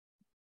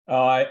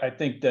 I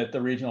think that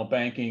the regional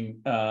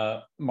banking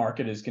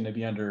market is going to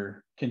be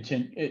under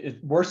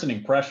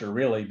worsening pressure,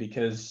 really,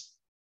 because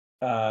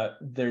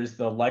there's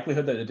the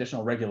likelihood that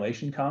additional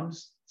regulation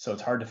comes. So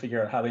it's hard to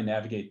figure out how they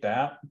navigate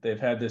that. They've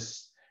had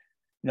this,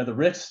 the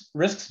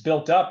risks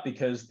built up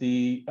because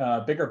the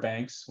bigger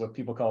banks, what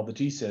people call the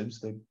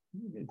GSIBs, the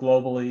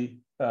globally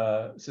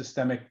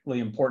systemically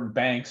important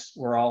banks,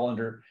 were all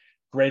under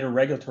greater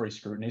regulatory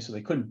scrutiny, so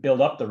they couldn't build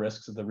up the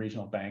risks that the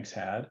regional banks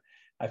had.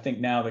 I think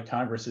now that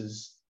Congress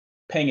is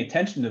paying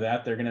attention to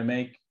that, they're going to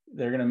make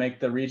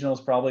the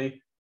regionals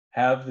probably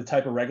have the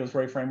type of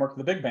regulatory framework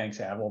the big banks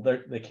have. Well,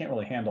 they can't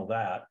really handle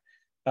that.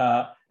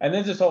 And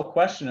then this whole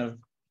question of,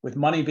 with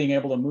money being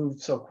able to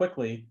move so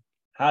quickly,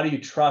 how do you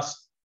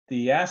trust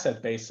the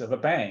asset base of a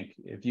bank?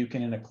 If you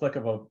can, in a click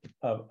of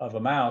a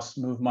mouse,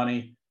 move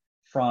money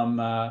from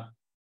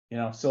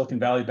Silicon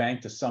Valley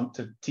Bank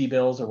to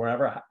T-bills or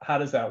wherever, how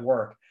does that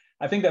work?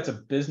 I think that's a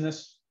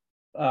business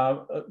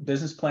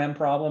plan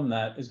problem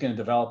that is going to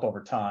develop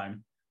over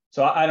time.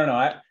 So I don't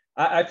know.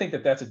 I think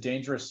that's a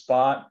dangerous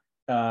spot.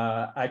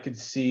 I could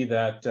see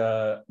that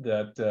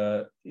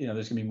there's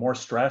going to be more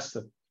stress,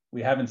 that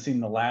we haven't seen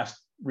the last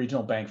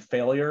regional bank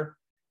failure.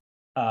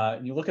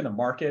 You look at the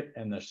market,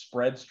 and the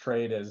spreads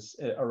trade as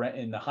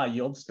in the high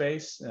yield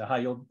space, high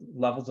yield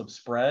levels of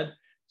spread.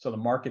 So the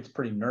market's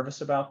pretty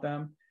nervous about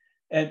them.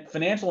 And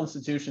financial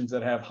institutions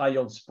that have high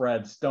yield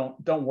spreads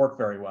don't work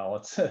very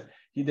well.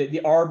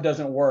 the ARB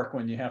doesn't work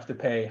when you have to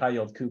pay high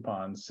yield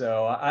coupons.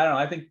 So I don't know.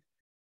 I think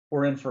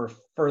we're in for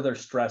further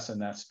stress in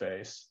that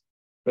space.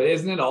 But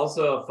isn't it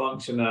also a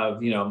function of,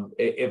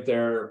 if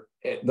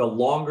the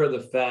longer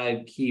the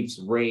Fed keeps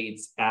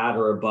rates at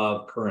or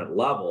above current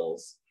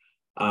levels,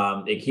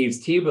 it keeps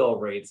T-bill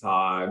rates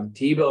high.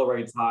 T-bill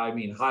rates high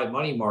mean high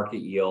money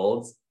market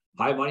yields.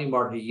 High money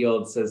market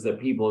yield says that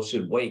people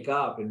should wake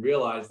up and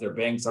realize their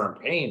banks aren't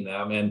paying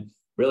them. And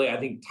really, I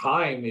think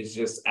time is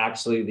just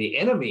actually the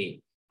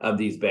enemy of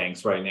these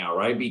banks right now,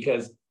 right?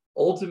 Because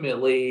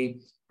ultimately,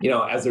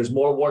 as there's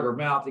more word of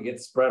mouth that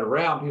gets spread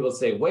around, people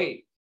say,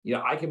 wait,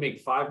 I can make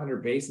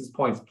 500 basis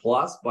points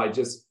plus by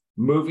just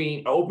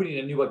opening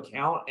a new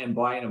account and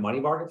buying a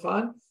money market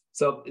fund.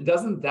 So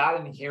doesn't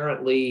that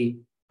inherently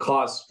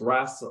cause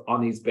stress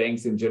on these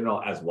banks in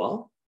general as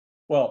well?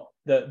 Well,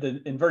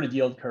 the inverted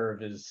yield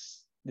curve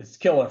is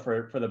killer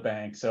for the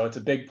bank. So it's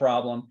a big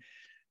problem.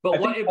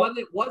 But it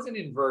wasn't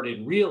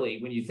inverted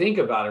really when you think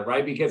about it,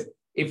 right? Because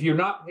if you're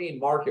not paying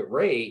market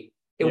rate,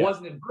 it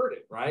wasn't inverted,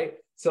 right?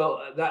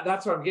 So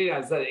that's what I'm getting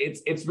at, is that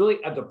it's really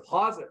a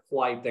deposit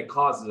flight that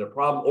causes a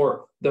problem,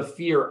 or the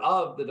fear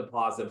of the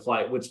deposit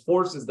flight, which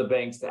forces the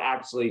banks to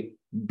actually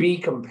be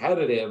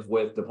competitive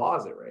with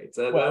deposit rates.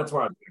 That's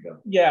where I'm going to go.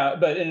 Yeah,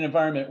 but in an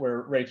environment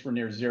where rates were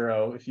near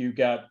zero, if you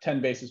got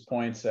 10 basis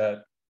points at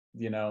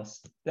the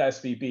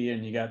SVB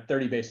and you got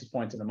 30 basis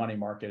points in the money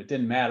market, it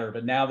didn't matter.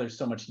 But now there's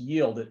so much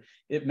yield,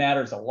 it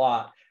matters a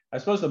lot. I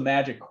suppose the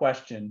magic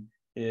question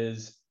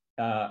is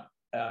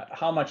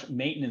how much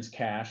maintenance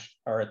cash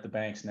are at the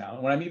banks now.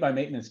 And what I mean by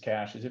maintenance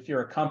cash is if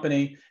you're a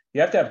company,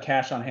 you have to have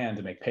cash on hand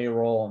to make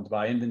payroll and to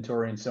buy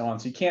inventory and so on.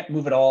 So you can't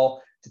move it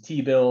all to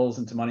T-bills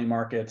and to money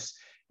markets.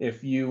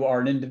 If you are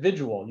an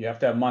individual, you have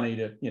to have money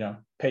to,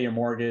 pay your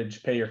mortgage,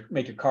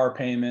 make your car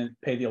payment,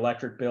 pay the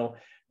electric bill.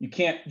 You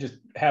can't just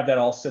have that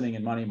all sitting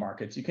in money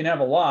markets. You can have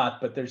a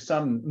lot, but there's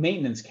some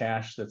maintenance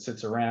cash that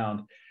sits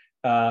around.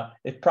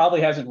 It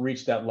probably hasn't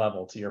reached that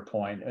level, to your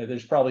point.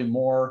 There's probably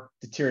more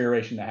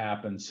deterioration to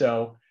happen.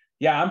 So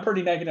yeah, I'm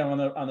pretty negative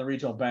on the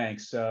regional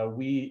banks.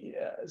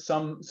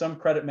 Some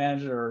credit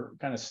managers are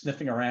kind of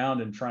sniffing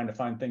around and trying to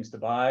find things to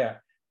buy. I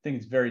think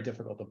it's very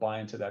difficult to buy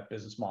into that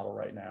business model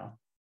right now.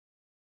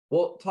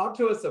 Well, talk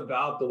to us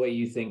about the way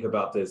you think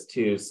about this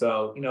too.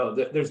 So,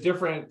 there's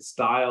different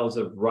styles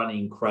of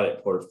running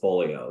credit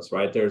portfolios,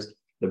 right? There's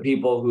the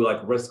people who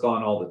like risk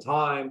on all the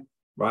time,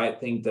 right?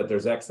 Think that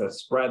there's excess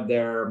spread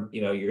there.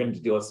 You're going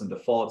to deal with some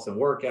defaults and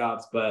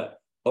workouts, but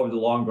over the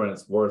long run,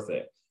 it's worth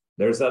it.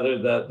 There's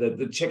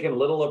the chicken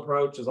little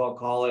approach, as I'll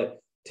call it,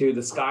 to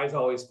the sky's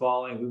always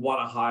falling. We want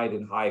to hide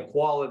in high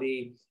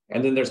quality.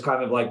 And then there's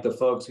kind of like the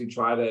folks who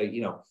try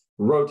to,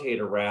 rotate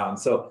around.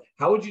 So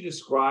how would you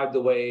describe the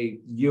way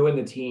you and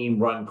the team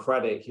run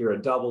credit here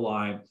at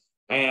DoubleLine?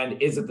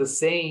 And is it the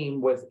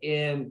same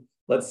within,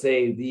 let's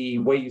say, the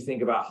way you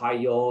think about high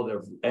yield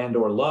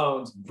or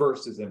loans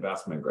versus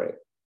investment grade?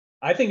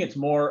 I think it's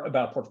more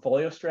about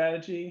portfolio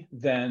strategy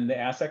than the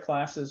asset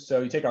classes.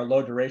 So you take our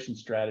low duration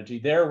strategy.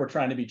 There, we're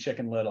trying to be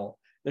chicken little.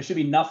 There should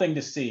be nothing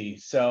to see.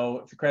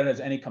 So if the credit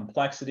has any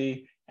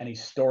complexity, any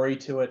story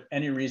to it,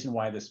 any reason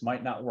why this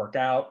might not work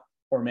out,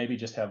 or maybe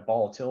just have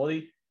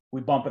volatility, we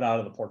bump it out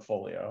of the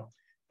portfolio.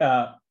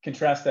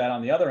 Contrast that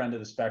on the other end of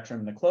the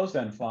spectrum, the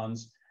closed-end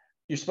funds,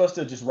 you're supposed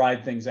to just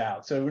ride things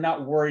out. So we're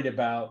not worried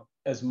about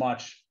as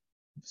much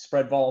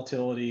spread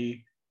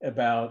volatility,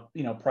 about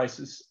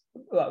prices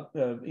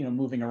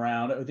moving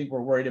around. I think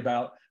we're worried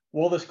about,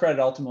 will this credit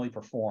ultimately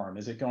perform?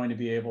 Is it going to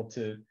be able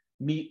to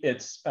meet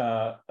its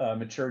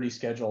maturity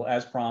schedule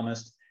as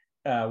promised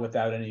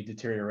without any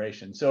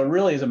deterioration? So it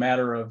really is a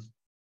matter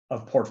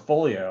of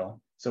portfolio.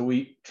 So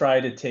we try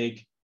to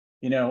take,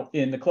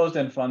 in the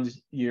closed-end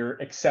funds, you're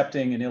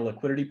accepting an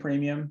illiquidity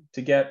premium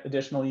to get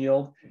additional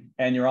yield,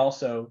 and you're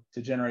also,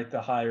 to generate the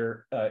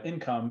higher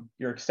income,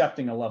 you're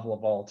accepting a level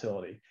of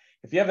volatility.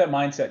 If you have that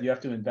mindset, you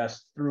have to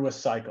invest through a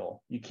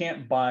cycle. You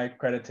can't buy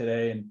credit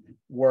today and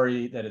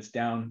worry that it's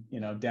down,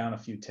 down a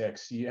few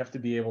ticks. You have to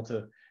be able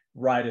to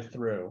ride it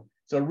through.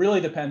 So it really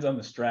depends on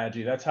the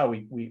strategy. That's how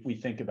we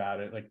think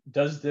about it. Like,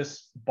 does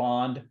this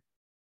bond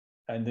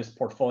and this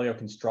portfolio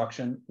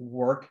construction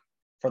work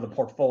for the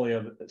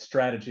portfolio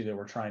strategy that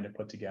we're trying to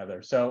put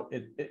together? So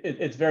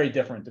it's very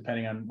different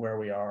depending on where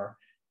we are,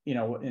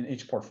 in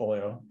each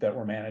portfolio that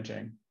we're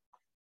managing.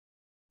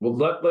 Well,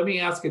 let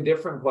me ask a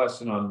different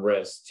question on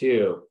risk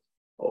too.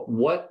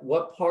 What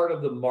part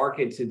of the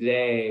market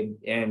today,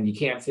 and you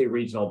can't say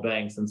regional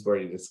banks since we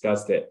already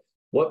discussed it,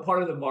 what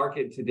part of the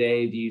market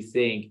today do you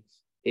think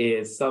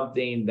is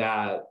something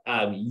that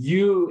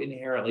you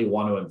inherently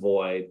want to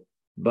avoid,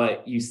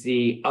 but you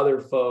see other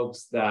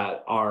folks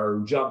that are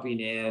jumping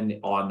in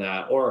on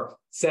that? Or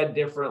said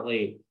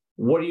differently,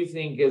 what do you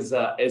think is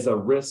a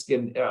risk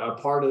in a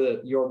part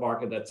of your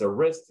market that's a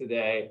risk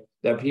today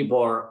that people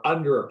are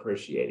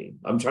underappreciating?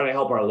 I'm trying to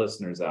help our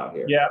listeners out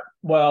here. Yeah,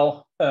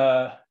 well,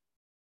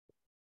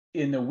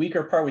 in the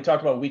weaker part, we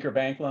talked about weaker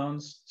bank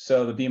loans.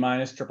 So the B-,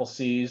 triple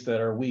Cs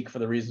that are weak for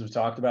the reasons we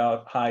talked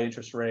about, high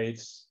interest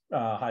rates,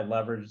 high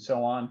leverage, and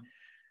so on.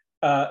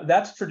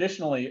 That's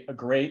traditionally a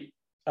great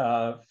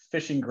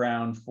fishing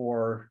ground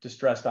for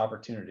distressed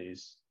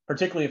opportunities,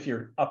 particularly if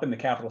you're up in the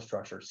capital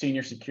structure.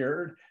 Senior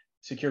secured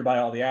by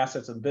all the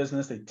assets of the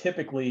business. They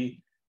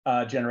typically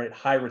generate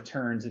high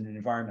returns in an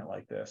environment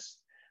like this.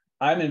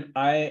 I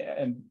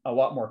am a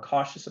lot more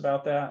cautious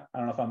about that. I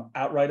don't know if I'm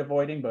outright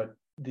avoiding, but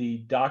the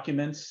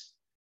documents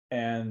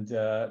and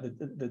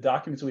the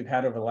documents we've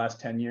had over the last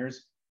 10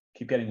 years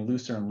keep getting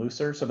looser and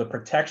looser. So the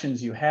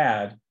protections you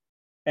had,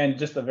 and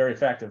just the very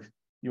fact of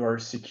your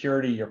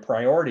security, your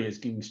priority is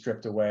getting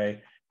stripped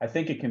away, I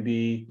think it can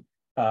be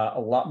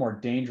a lot more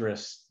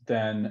dangerous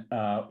than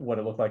what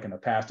it looked like in the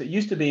past. It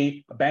used to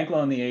be a bank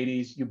loan in the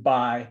 80s, you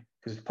buy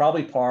because it's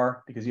probably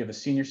par, because you have a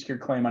senior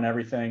secured claim on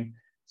everything.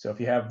 So if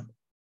you have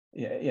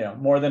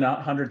more than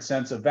 100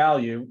 cents of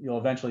value, you'll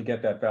eventually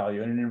get that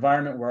value. In an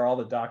environment where all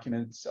the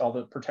documents, all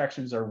the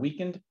protections are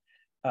weakened,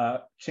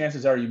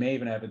 chances are you may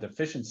even have a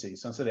deficiency.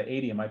 So instead of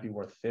 80, it might be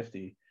worth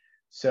 50.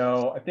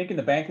 So I think in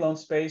the bank loan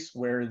space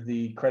where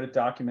the credit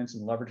documents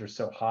and leverage are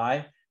so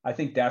high, I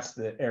think that's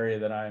the area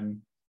that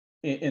I'm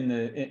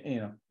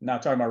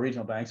not talking about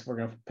regional banks. We're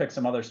going to pick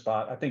some other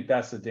spot. I think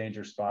that's the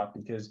danger spot,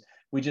 because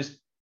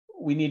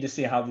we need to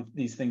see how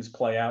these things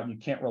play out. You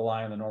can't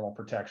rely on the normal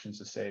protections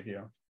to save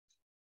you.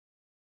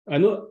 I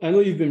know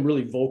you've been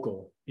really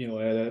vocal,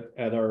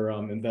 at our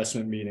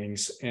investment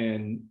meetings,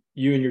 and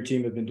you and your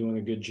team have been doing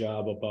a good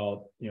job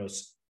about,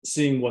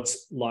 seeing what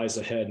lies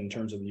ahead in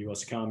terms of the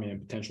U.S. economy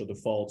and potential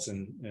defaults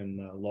and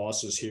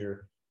losses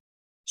here.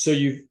 So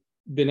you've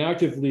been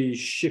actively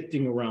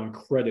shifting around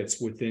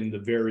credits within the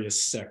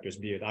various sectors,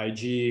 be it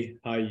IG,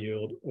 high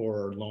yield,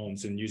 or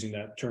loans, and using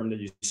that term that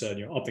you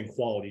said, up in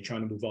quality,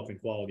 trying to move up in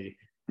quality.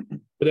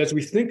 But as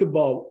we think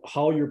about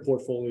how your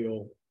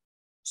portfolio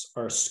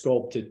are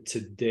sculpted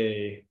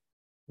today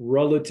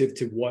relative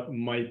to what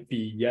might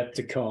be yet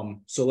to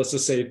come, so let's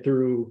just say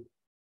through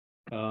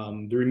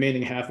the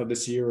remaining half of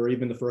this year or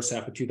even the first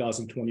half of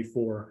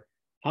 2024,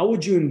 how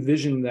would you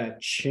envision that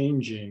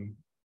changing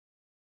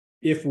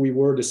if we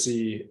were to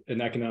see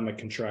an economic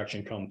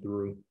contraction come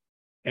through?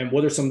 And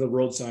what are some of the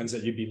road signs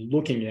that you'd be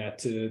looking at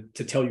to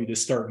tell you to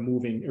start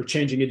moving or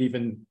changing it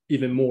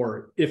even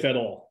more, if at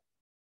all?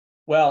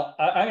 Well,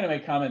 I'm going to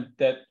make a comment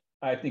that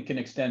I think can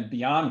extend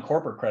beyond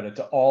corporate credit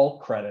to all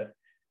credit.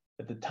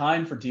 At the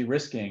time for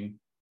de-risking,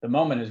 the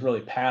moment is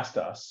really past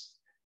us.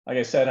 Like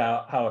I said,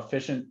 how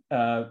efficient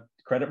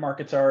credit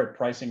markets are at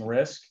pricing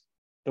risk.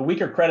 The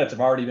weaker credits have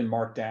already been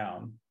marked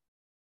down.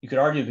 You could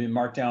argue they've been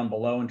marked down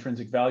below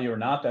intrinsic value or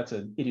not. That's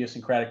an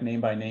idiosyncratic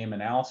name by name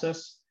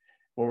analysis.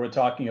 Where we're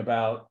talking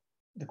about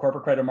the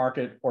corporate credit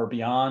market or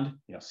beyond,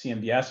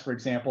 CMBS, for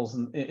example, is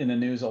in the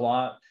news a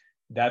lot.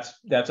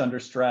 That's under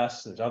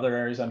stress. There's other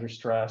areas under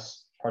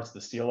stress. Parts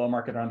of the CLO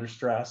market are under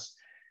stress.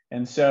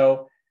 And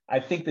so I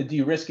think the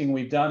de-risking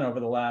we've done over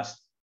the last,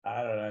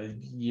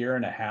 year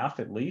and a half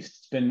at least,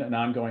 it's been an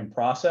ongoing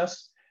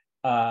process.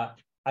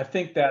 I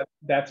think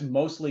that's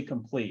mostly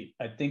complete.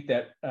 I think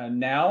that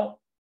now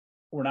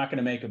we're not going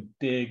to make a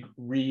big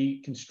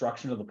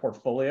reconstruction of the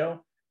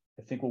portfolio.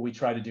 I think what we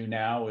try to do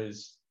now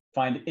is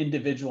find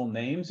individual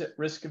names at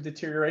risk of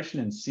deterioration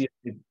and see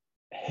if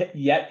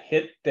they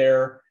hit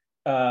their,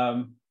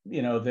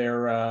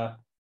 their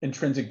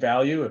intrinsic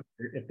value,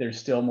 if there's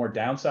still more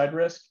downside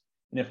risk.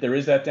 And if there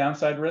is that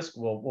downside risk,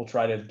 we'll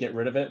try to get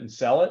rid of it and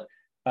sell it.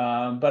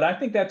 But I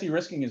think that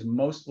de-risking is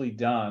mostly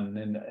done.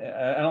 And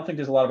I don't think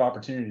there's a lot of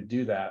opportunity to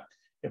do that.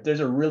 If there's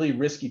a really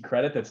risky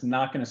credit that's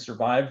not going to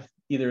survive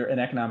either an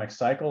economic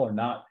cycle or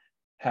not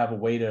have a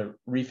way to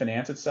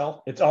refinance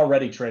itself, it's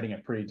already trading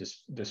at pretty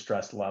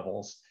distressed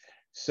levels.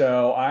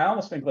 So I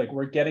almost think like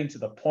we're getting to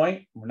the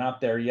point, we're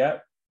not there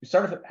yet. We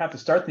have to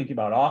start thinking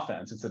about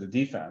offense instead of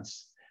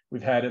defense.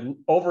 We've had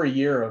over a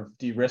year of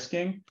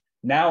de-risking.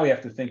 Now we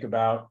have to think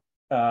about,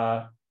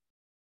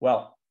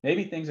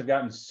 maybe things have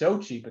gotten so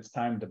cheap it's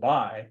time to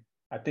buy.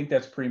 I think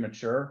that's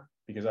premature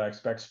because I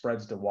expect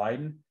spreads to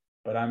widen,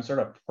 but I'm sort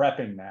of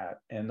prepping that.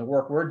 And the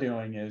work we're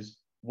doing is,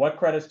 what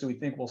credits do we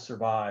think will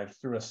survive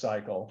through a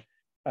cycle?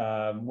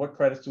 What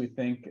credits do we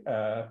think,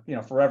 for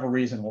whatever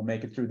reason, will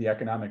make it through the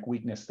economic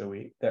weakness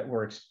that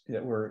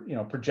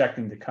we're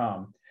projecting to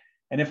come?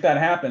 And if that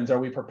happens, are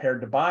we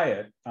prepared to buy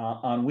it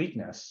on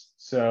weakness?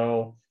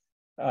 So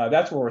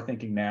that's what we're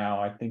thinking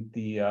now. I think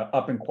the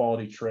up in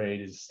quality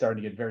trade is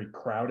starting to get very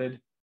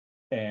crowded,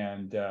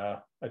 and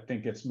I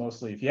think it's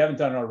mostly, if you haven't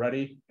done it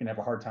already, you can have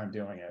a hard time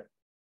doing it.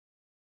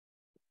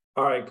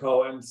 All right,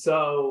 Cohen.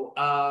 So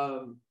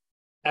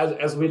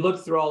as we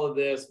look through all of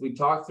this, we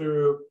talked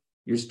through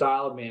your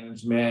style of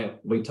management.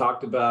 We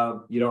talked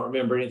about you don't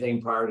remember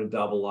anything prior to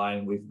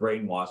DoubleLine. We've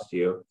brainwashed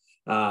you.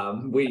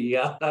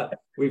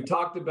 We've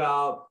talked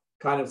about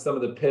kind of some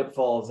of the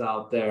pitfalls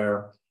out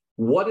there.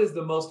 What is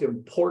the most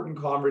important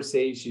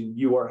conversation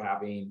you are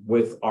having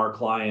with our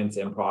clients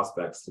and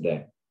prospects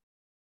today?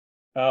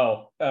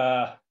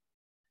 The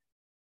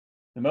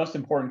most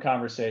important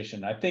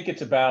conversation, I think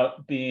it's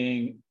about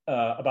being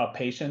about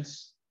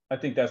patience. I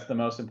think that's the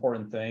most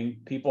important thing.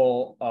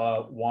 People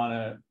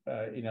want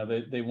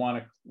to, they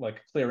want a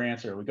clear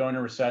answer. Are we going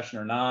into recession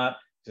or not?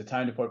 Is it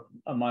time to put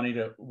money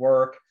to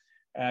work?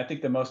 And I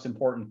think the most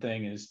important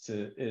thing is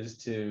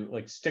to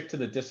like stick to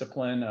the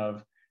discipline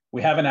of,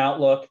 we have an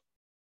outlook.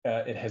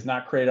 It has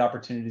not created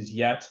opportunities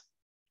yet,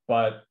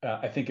 but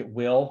I think it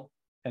will.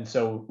 And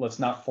so let's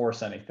not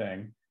force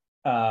anything.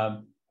 I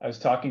was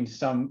talking to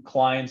some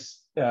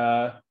clients,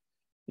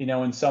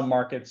 in some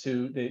markets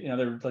who,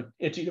 they're like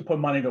itchy to put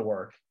money to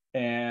work.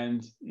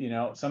 And,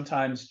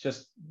 sometimes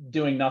just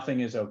doing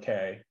nothing is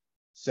okay.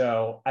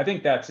 So I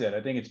think that's it.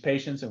 I think it's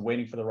patience and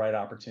waiting for the right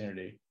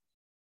opportunity.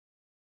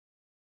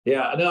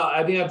 Yeah, no,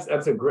 I think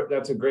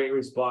that's a great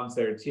response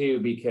there too,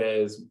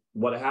 because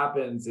what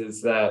happens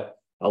is that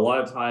a lot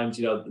of times,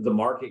 the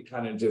market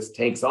kind of just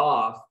takes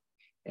off,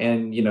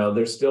 and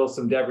there's still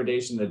some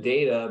degradation in the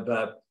data,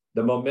 but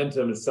the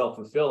momentum is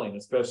self-fulfilling,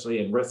 especially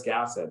in risk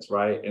assets,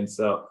 right? And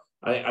so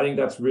I think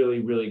that's really,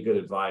 really good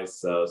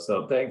advice.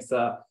 So thanks,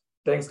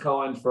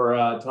 Cohen,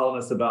 for telling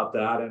us about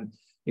that. And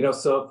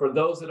so for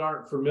those that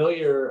aren't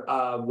familiar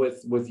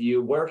with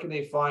you, where can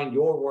they find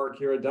your work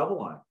here at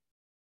DoubleLine?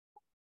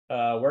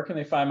 Where can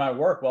they find my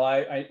work? Well,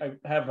 I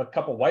have a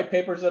couple white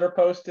papers that are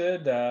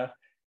posted.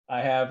 I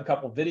have a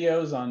couple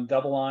videos on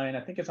DoubleLine. I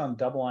think it's on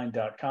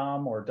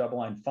doubleline.com or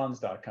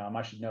doublelinefunds.com.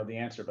 I should know the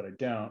answer, but I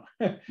don't.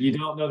 You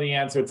don't know the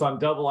answer. It's on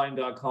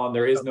doubleline.com.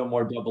 There is no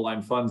more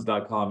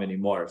doublelinefunds.com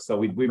anymore. So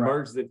we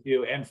merged the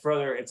two. And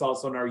further, it's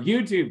also on our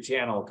YouTube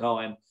channel,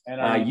 Cohen,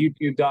 and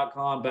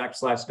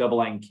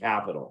youtube.com/DoubleLine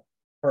Capital.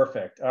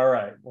 Perfect. All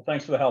right. Well,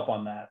 thanks for the help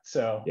on that.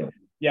 So,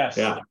 yes.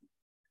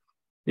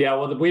 Yeah,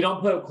 well, we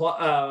don't put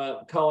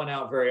Cohen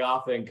out very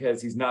often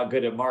because he's not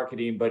good at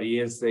marketing, but he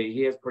is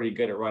pretty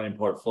good at running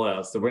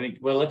portfolios. So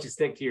we'll let you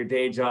stick to your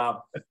day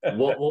job.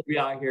 We'll be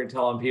out here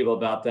telling people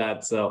about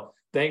that. So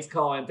thanks,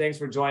 Cohen. Thanks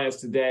for joining us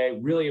today.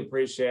 Really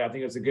appreciate it. I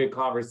think it's a good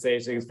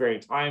conversation. It's very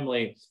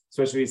timely,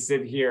 especially we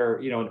sit here,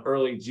 in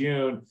early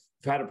June.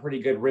 We've had a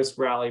pretty good risk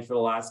rally for the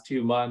last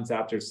 2 months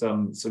after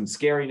some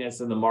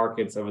scariness in the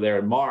markets over there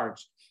in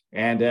March.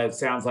 And it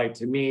sounds like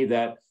to me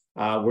that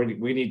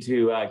we need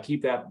to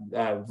keep that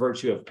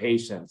virtue of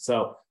patience.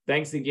 So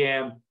thanks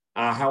again.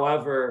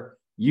 However,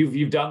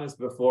 you've done this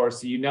before,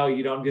 so you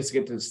don't just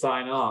get to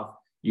sign off.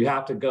 You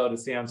have to go to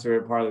Sam's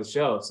favorite part of the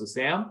show. So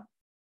Sam?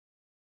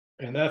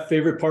 And that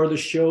favorite part of the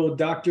show,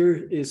 Doctor,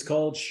 is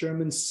called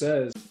Sherman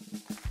Says.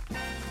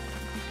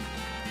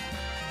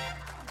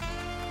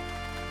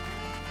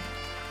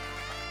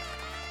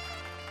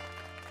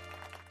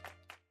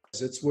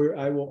 It's where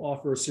I will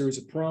offer a series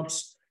of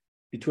prompts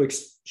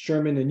betwixt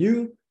Sherman and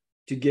you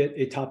to get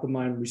a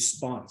top-of-mind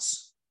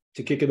response.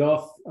 To kick it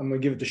off, I'm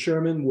going to give it to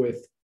Sherman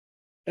with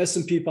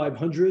S&P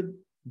 500,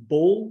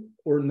 bull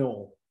or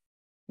no?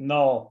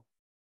 No.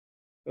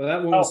 Well,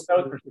 that was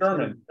for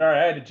Sherman. Sorry,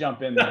 I had to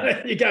jump in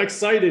there. You got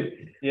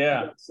excited.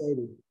 Yeah.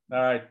 Excited.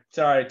 All right.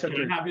 Sorry, I took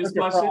your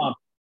prompt.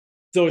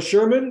 So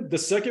Sherman, the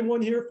second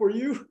one here for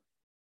you,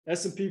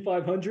 S&P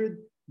 500,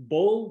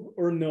 bull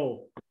or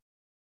no?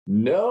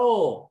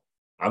 No.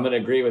 I'm going to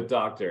agree with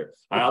Doctor.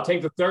 I'll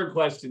take the third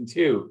question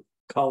too,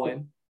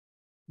 Cohen.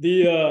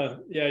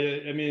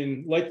 I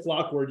mean, like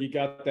clockwork, you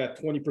got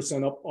that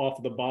 20% up off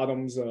of the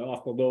bottoms,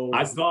 off the low.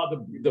 I saw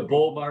the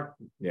bull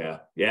market. Yeah,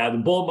 the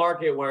bull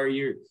market where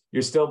you're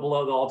still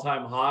below the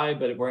all-time high,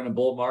 but if we're in a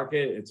bull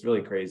market, it's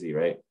really crazy,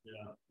 right?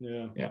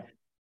 Yeah.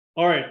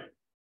 All right,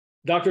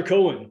 Dr.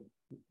 Cohen,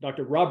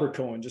 Dr. Robert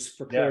Cohen, just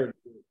for clarity.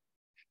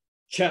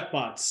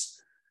 Chatbots.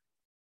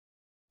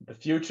 The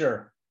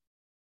future.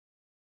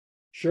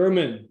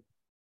 Sherman,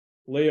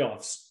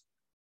 layoffs.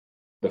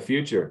 The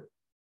future.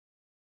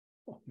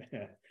 Oh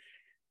man,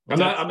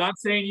 I'm not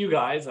saying you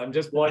guys. I'm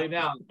just pointing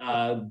out.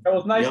 That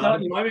was nice.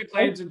 Unemployment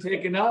claims are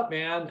taken up,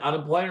 man.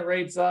 Unemployment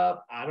rates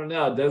up. I don't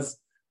know. It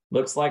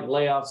looks like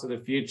layoffs of the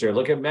future.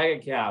 Look at mega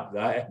cap.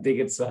 I think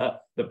it's the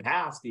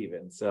past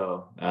even.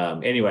 So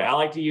anyway, I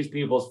like to use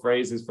people's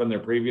phrases from their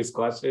previous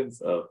questions.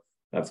 So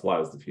that's why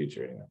it's the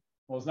future. Anyway.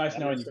 Well, it's nice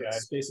knowing you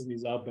guys. Spacing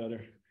these out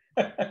better.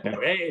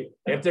 Hey,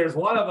 if there's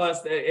one of us,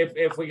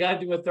 if we got to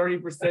do a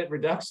 30%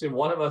 reduction,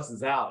 one of us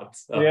is out.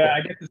 So. Yeah,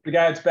 I guess it's the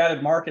guy that's bad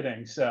at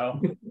marketing. So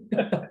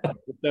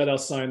with that, I'll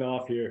sign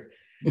off here.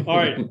 All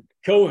right,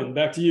 Cohen,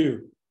 back to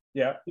you.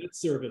 Yeah. Debt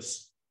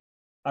service.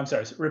 I'm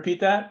sorry. Repeat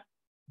that.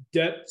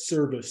 Debt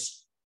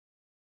service.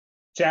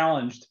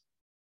 Challenged.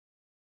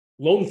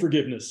 Loan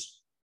forgiveness.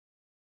 Is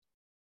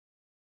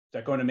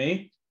that going to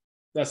me?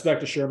 That's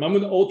back to Sherman. I'm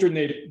going to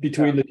alternate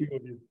between the two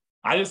of you.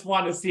 I just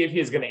wanted to see if he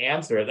was going to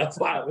answer it. That's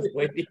why I was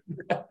waiting.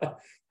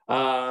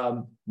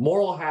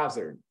 Moral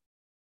hazard.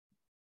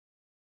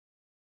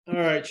 All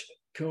right,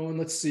 Cohen,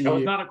 let's see. That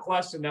was not a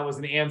question. That was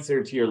an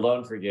answer to your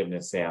loan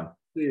forgiveness, Sam.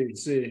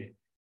 Let's see.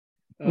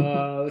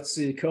 Let's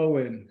see,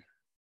 Cohen.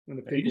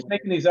 Are you just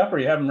making these up or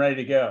you have them ready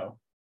to go?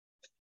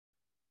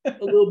 A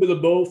little bit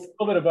of both.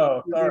 A little bit of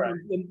both. All right.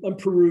 I'm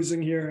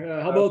perusing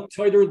here. How about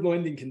tighter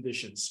lending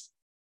conditions?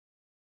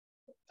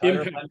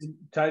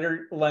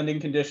 Tighter lending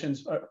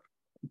conditions.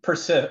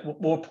 Persistent.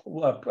 All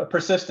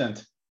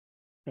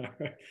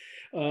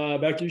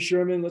right. Back to you,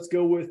 Sherman. Let's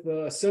go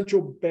with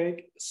central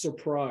bank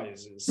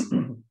surprises.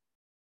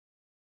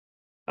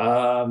 They've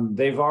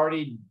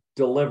already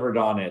delivered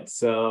on it.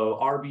 So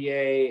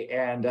RBA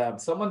and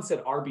someone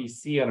said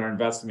RBC on our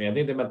investment. I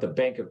think they meant the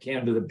Bank of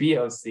Canada, the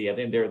BOC. I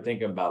think they were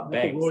thinking about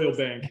banks. The Royal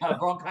Bank.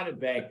 Wrong kind of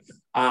bank.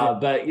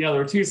 But, there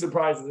were two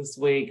surprises this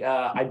week.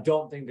 I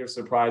don't think there's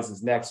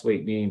surprises next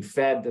week, meaning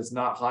Fed does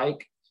not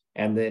hike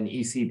and then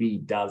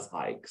ECB does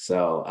hike.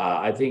 So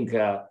I think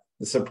the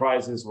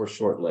surprises were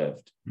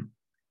short-lived.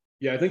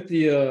 Yeah, I think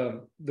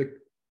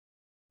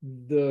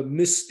the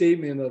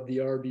misstatement of the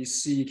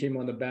RBC came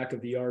on the back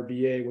of the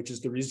RBA, which is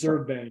the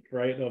Reserve Bank,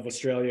 right, of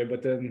Australia.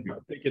 But then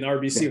I'm thinking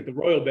RBC with the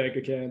Royal Bank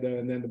of Canada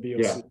and then the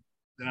BOC.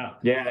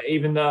 Yeah.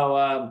 Even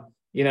though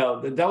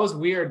that was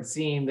weird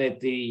seeing that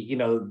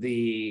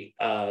the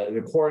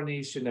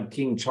coronation of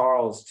King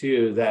Charles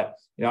too. That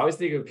I always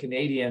think of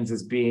Canadians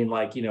as being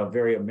like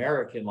very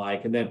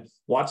American-like, and then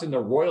watching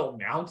the Royal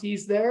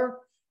Mounties there.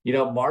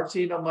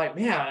 Marching, I'm like,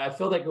 man, I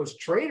feel like it was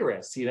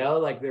traitorous,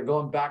 like they're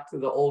going back to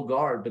the old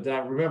guard. But then I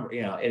remember,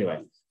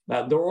 anyway,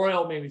 the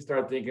Royal made me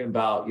start thinking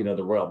about,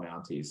 the Royal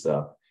Mounties.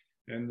 So,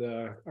 and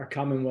our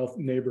Commonwealth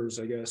neighbors,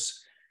 I guess.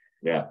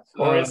 Yeah.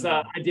 Or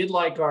I did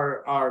like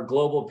our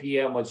global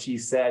PM, what she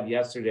said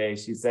yesterday.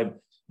 She said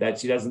that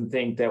she doesn't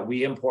think that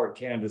we import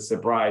Canada's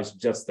surprise,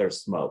 just their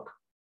smoke.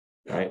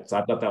 Right. So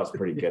I thought that was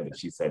pretty good that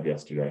she said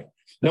yesterday.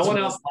 No one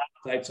else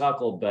laughed. I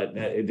chuckled, but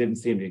it didn't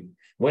seem to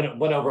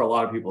went over a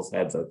lot of people's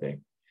heads, I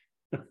think.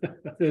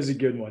 That is a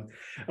good one.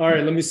 All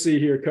right, let me see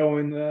here,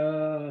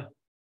 Cohen.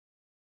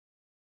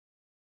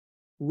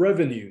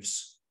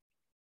 Revenues.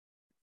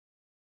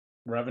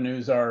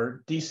 Revenues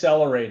are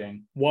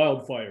decelerating.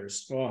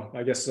 Wildfires. Well,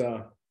 I guess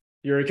you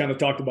already kind of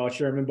talked about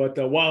Sherman, but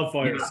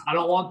wildfires. Yeah, I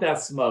don't want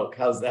that smoke.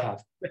 How's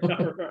that?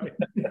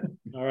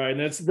 All right.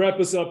 Let's wrap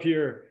us up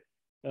here,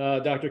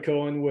 Dr.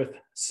 Cohen, with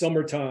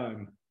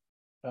summertime.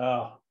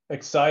 Oh,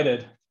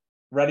 excited.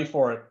 Ready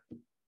for it.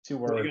 Two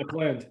words. What do you got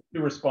planned?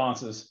 Two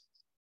responses.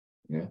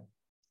 Yeah.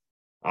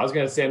 I was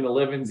going to say the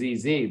living's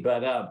easy,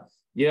 but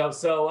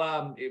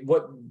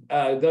what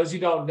those you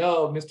don't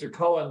know, Mr.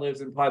 Cohen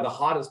lives in probably the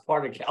hottest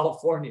part of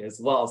California as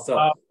well.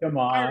 So come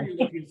on. Why are you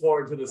looking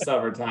forward to the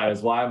summertime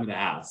is why I'm going to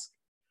ask.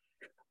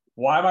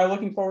 Why am I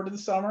looking forward to the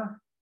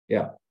summer?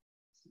 Yeah.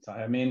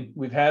 I mean,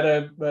 we've had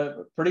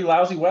a pretty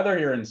lousy weather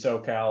here in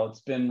SoCal. It's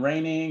been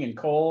raining and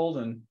cold,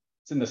 and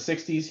it's in the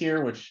 60s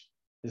here, which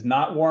is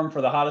not warm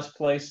for the hottest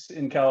place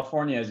in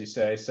California, as you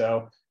say.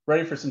 So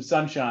ready for some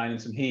sunshine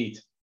and some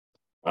heat.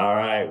 All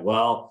right.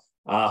 Well,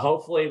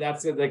 hopefully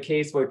that's the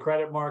case with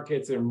credit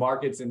markets and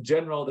markets in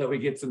general, that we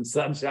get some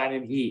sunshine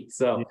and heat.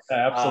 So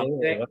yeah,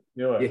 absolutely. Let's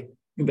do it.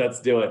 Let's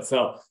do it.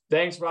 So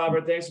thanks,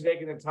 Robert. Thanks for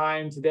taking the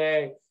time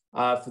today.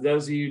 For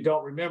those of you who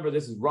don't remember,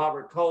 this is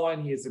Robert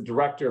Cohen. He is the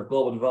Director of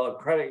Global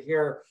Developed Credit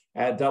here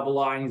at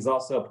DoubleLine. He's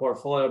also a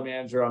portfolio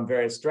manager on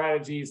various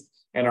strategies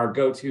and our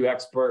go-to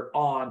expert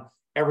on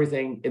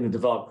everything in the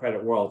developed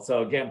credit world.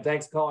 So again,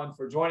 thanks, Cohen,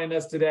 for joining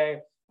us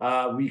today.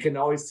 We can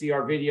always see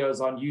our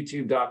videos on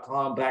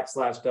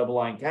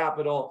youtube.com/DoubleLine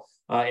Capital.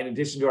 In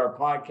addition to our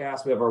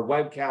podcast, we have our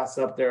webcasts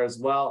up there as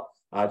well.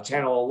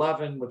 Channel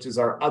 11, which is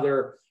our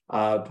other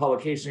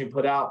publication we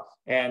put out.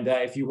 And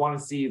if you want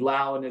to see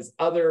Lau and his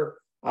other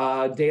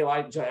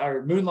daylight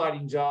or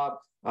moonlighting job,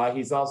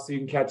 you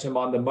can catch him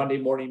on the Monday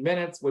Morning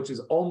Minutes, which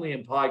is only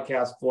in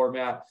podcast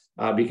format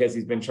because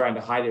he's been trying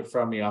to hide it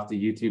from me off the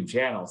YouTube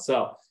channel.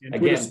 So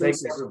again,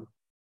 thanks everyone.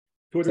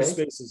 Twitter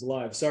Spaces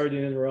live. Sorry to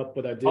interrupt,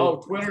 but I did. Oh,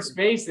 Twitter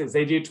Spaces.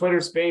 They do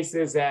Twitter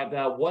Spaces at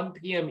 1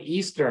 p.m.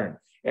 Eastern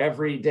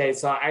every day.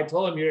 So I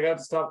told him you're going to have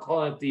to stop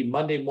calling it the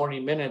Monday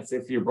Morning Minutes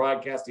if you're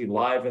broadcasting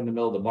live in the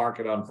middle of the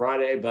market on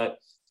Friday. But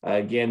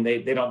again,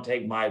 they don't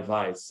take my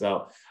advice.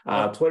 So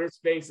Twitter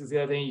Spaces is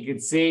the other thing you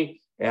can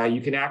see. You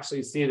can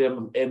actually see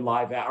them in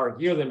live or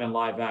hear them in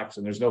live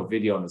action. There's no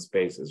video in the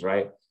Spaces,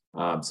 right?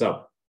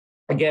 So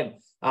again,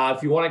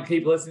 if you want to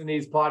keep listening to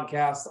these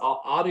podcasts,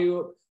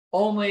 audio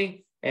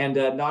only, and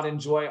not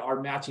enjoy our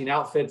matching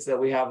outfits that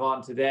we have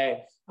on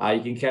today,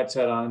 you can catch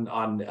that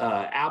on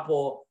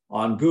Apple,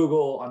 on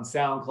Google, on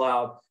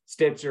SoundCloud,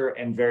 Stitcher,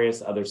 and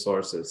various other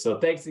sources. So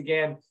thanks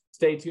again.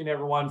 Stay tuned,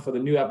 everyone, for the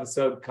new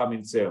episode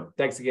coming soon.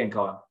 Thanks again,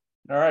 Cohen.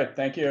 All right.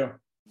 Thank you.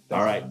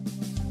 All right.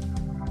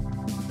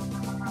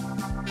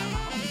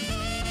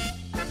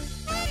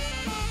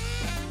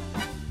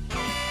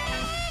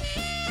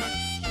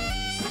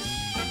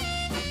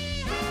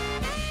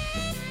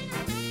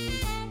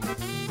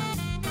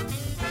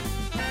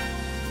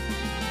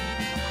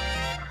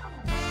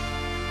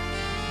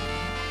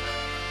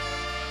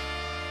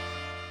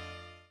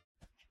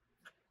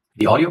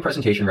 The audio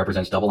presentation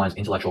represents DoubleLine's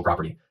intellectual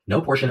property. No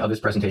portion of this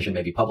presentation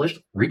may be published,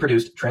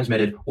 reproduced,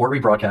 transmitted, or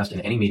rebroadcast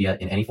in any media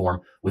in any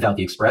form without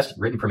the expressed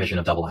written permission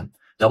of DoubleLine.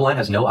 DoubleLine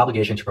has no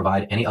obligation to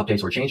provide any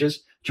updates or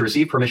changes. To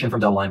receive permission from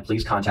DoubleLine,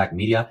 please contact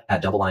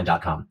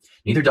media@doubleline.com.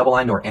 Neither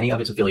DoubleLine nor any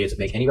of its affiliates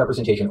make any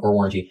representation or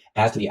warranty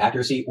as to the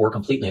accuracy or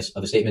completeness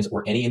of the statements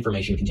or any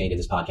information contained in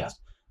this podcast.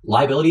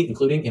 Liability,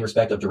 including in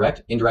respect of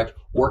direct, indirect,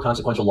 or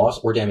consequential loss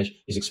or damage,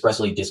 is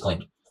expressly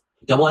disclaimed.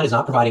 DoubleLine is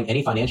not providing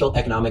any financial,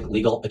 economic,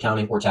 legal,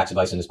 accounting, or tax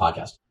advice in this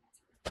podcast.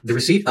 The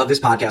receipt of this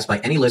podcast by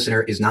any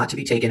listener is not to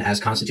be taken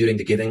as constituting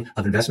the giving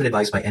of investment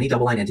advice by any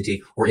DoubleLine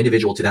entity or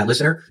individual to that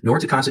listener, nor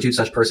to constitute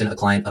such person a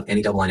client of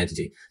any DoubleLine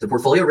entity. The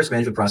portfolio risk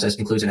management process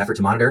includes an effort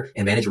to monitor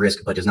and manage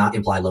risk, but does not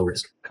imply low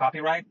risk.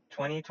 Copyright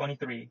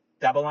 2023,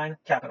 DoubleLine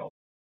Capital.